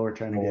scratching at the door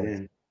trying to get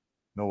in.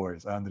 No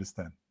worries. I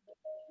understand.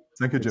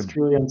 Thank you, Jim. It's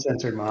truly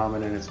uncensored,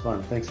 Mohamed, and it's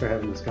fun. Thanks for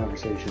having this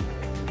conversation.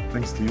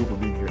 Thanks to you for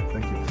being here.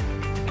 Thank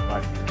you.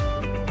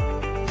 Bye.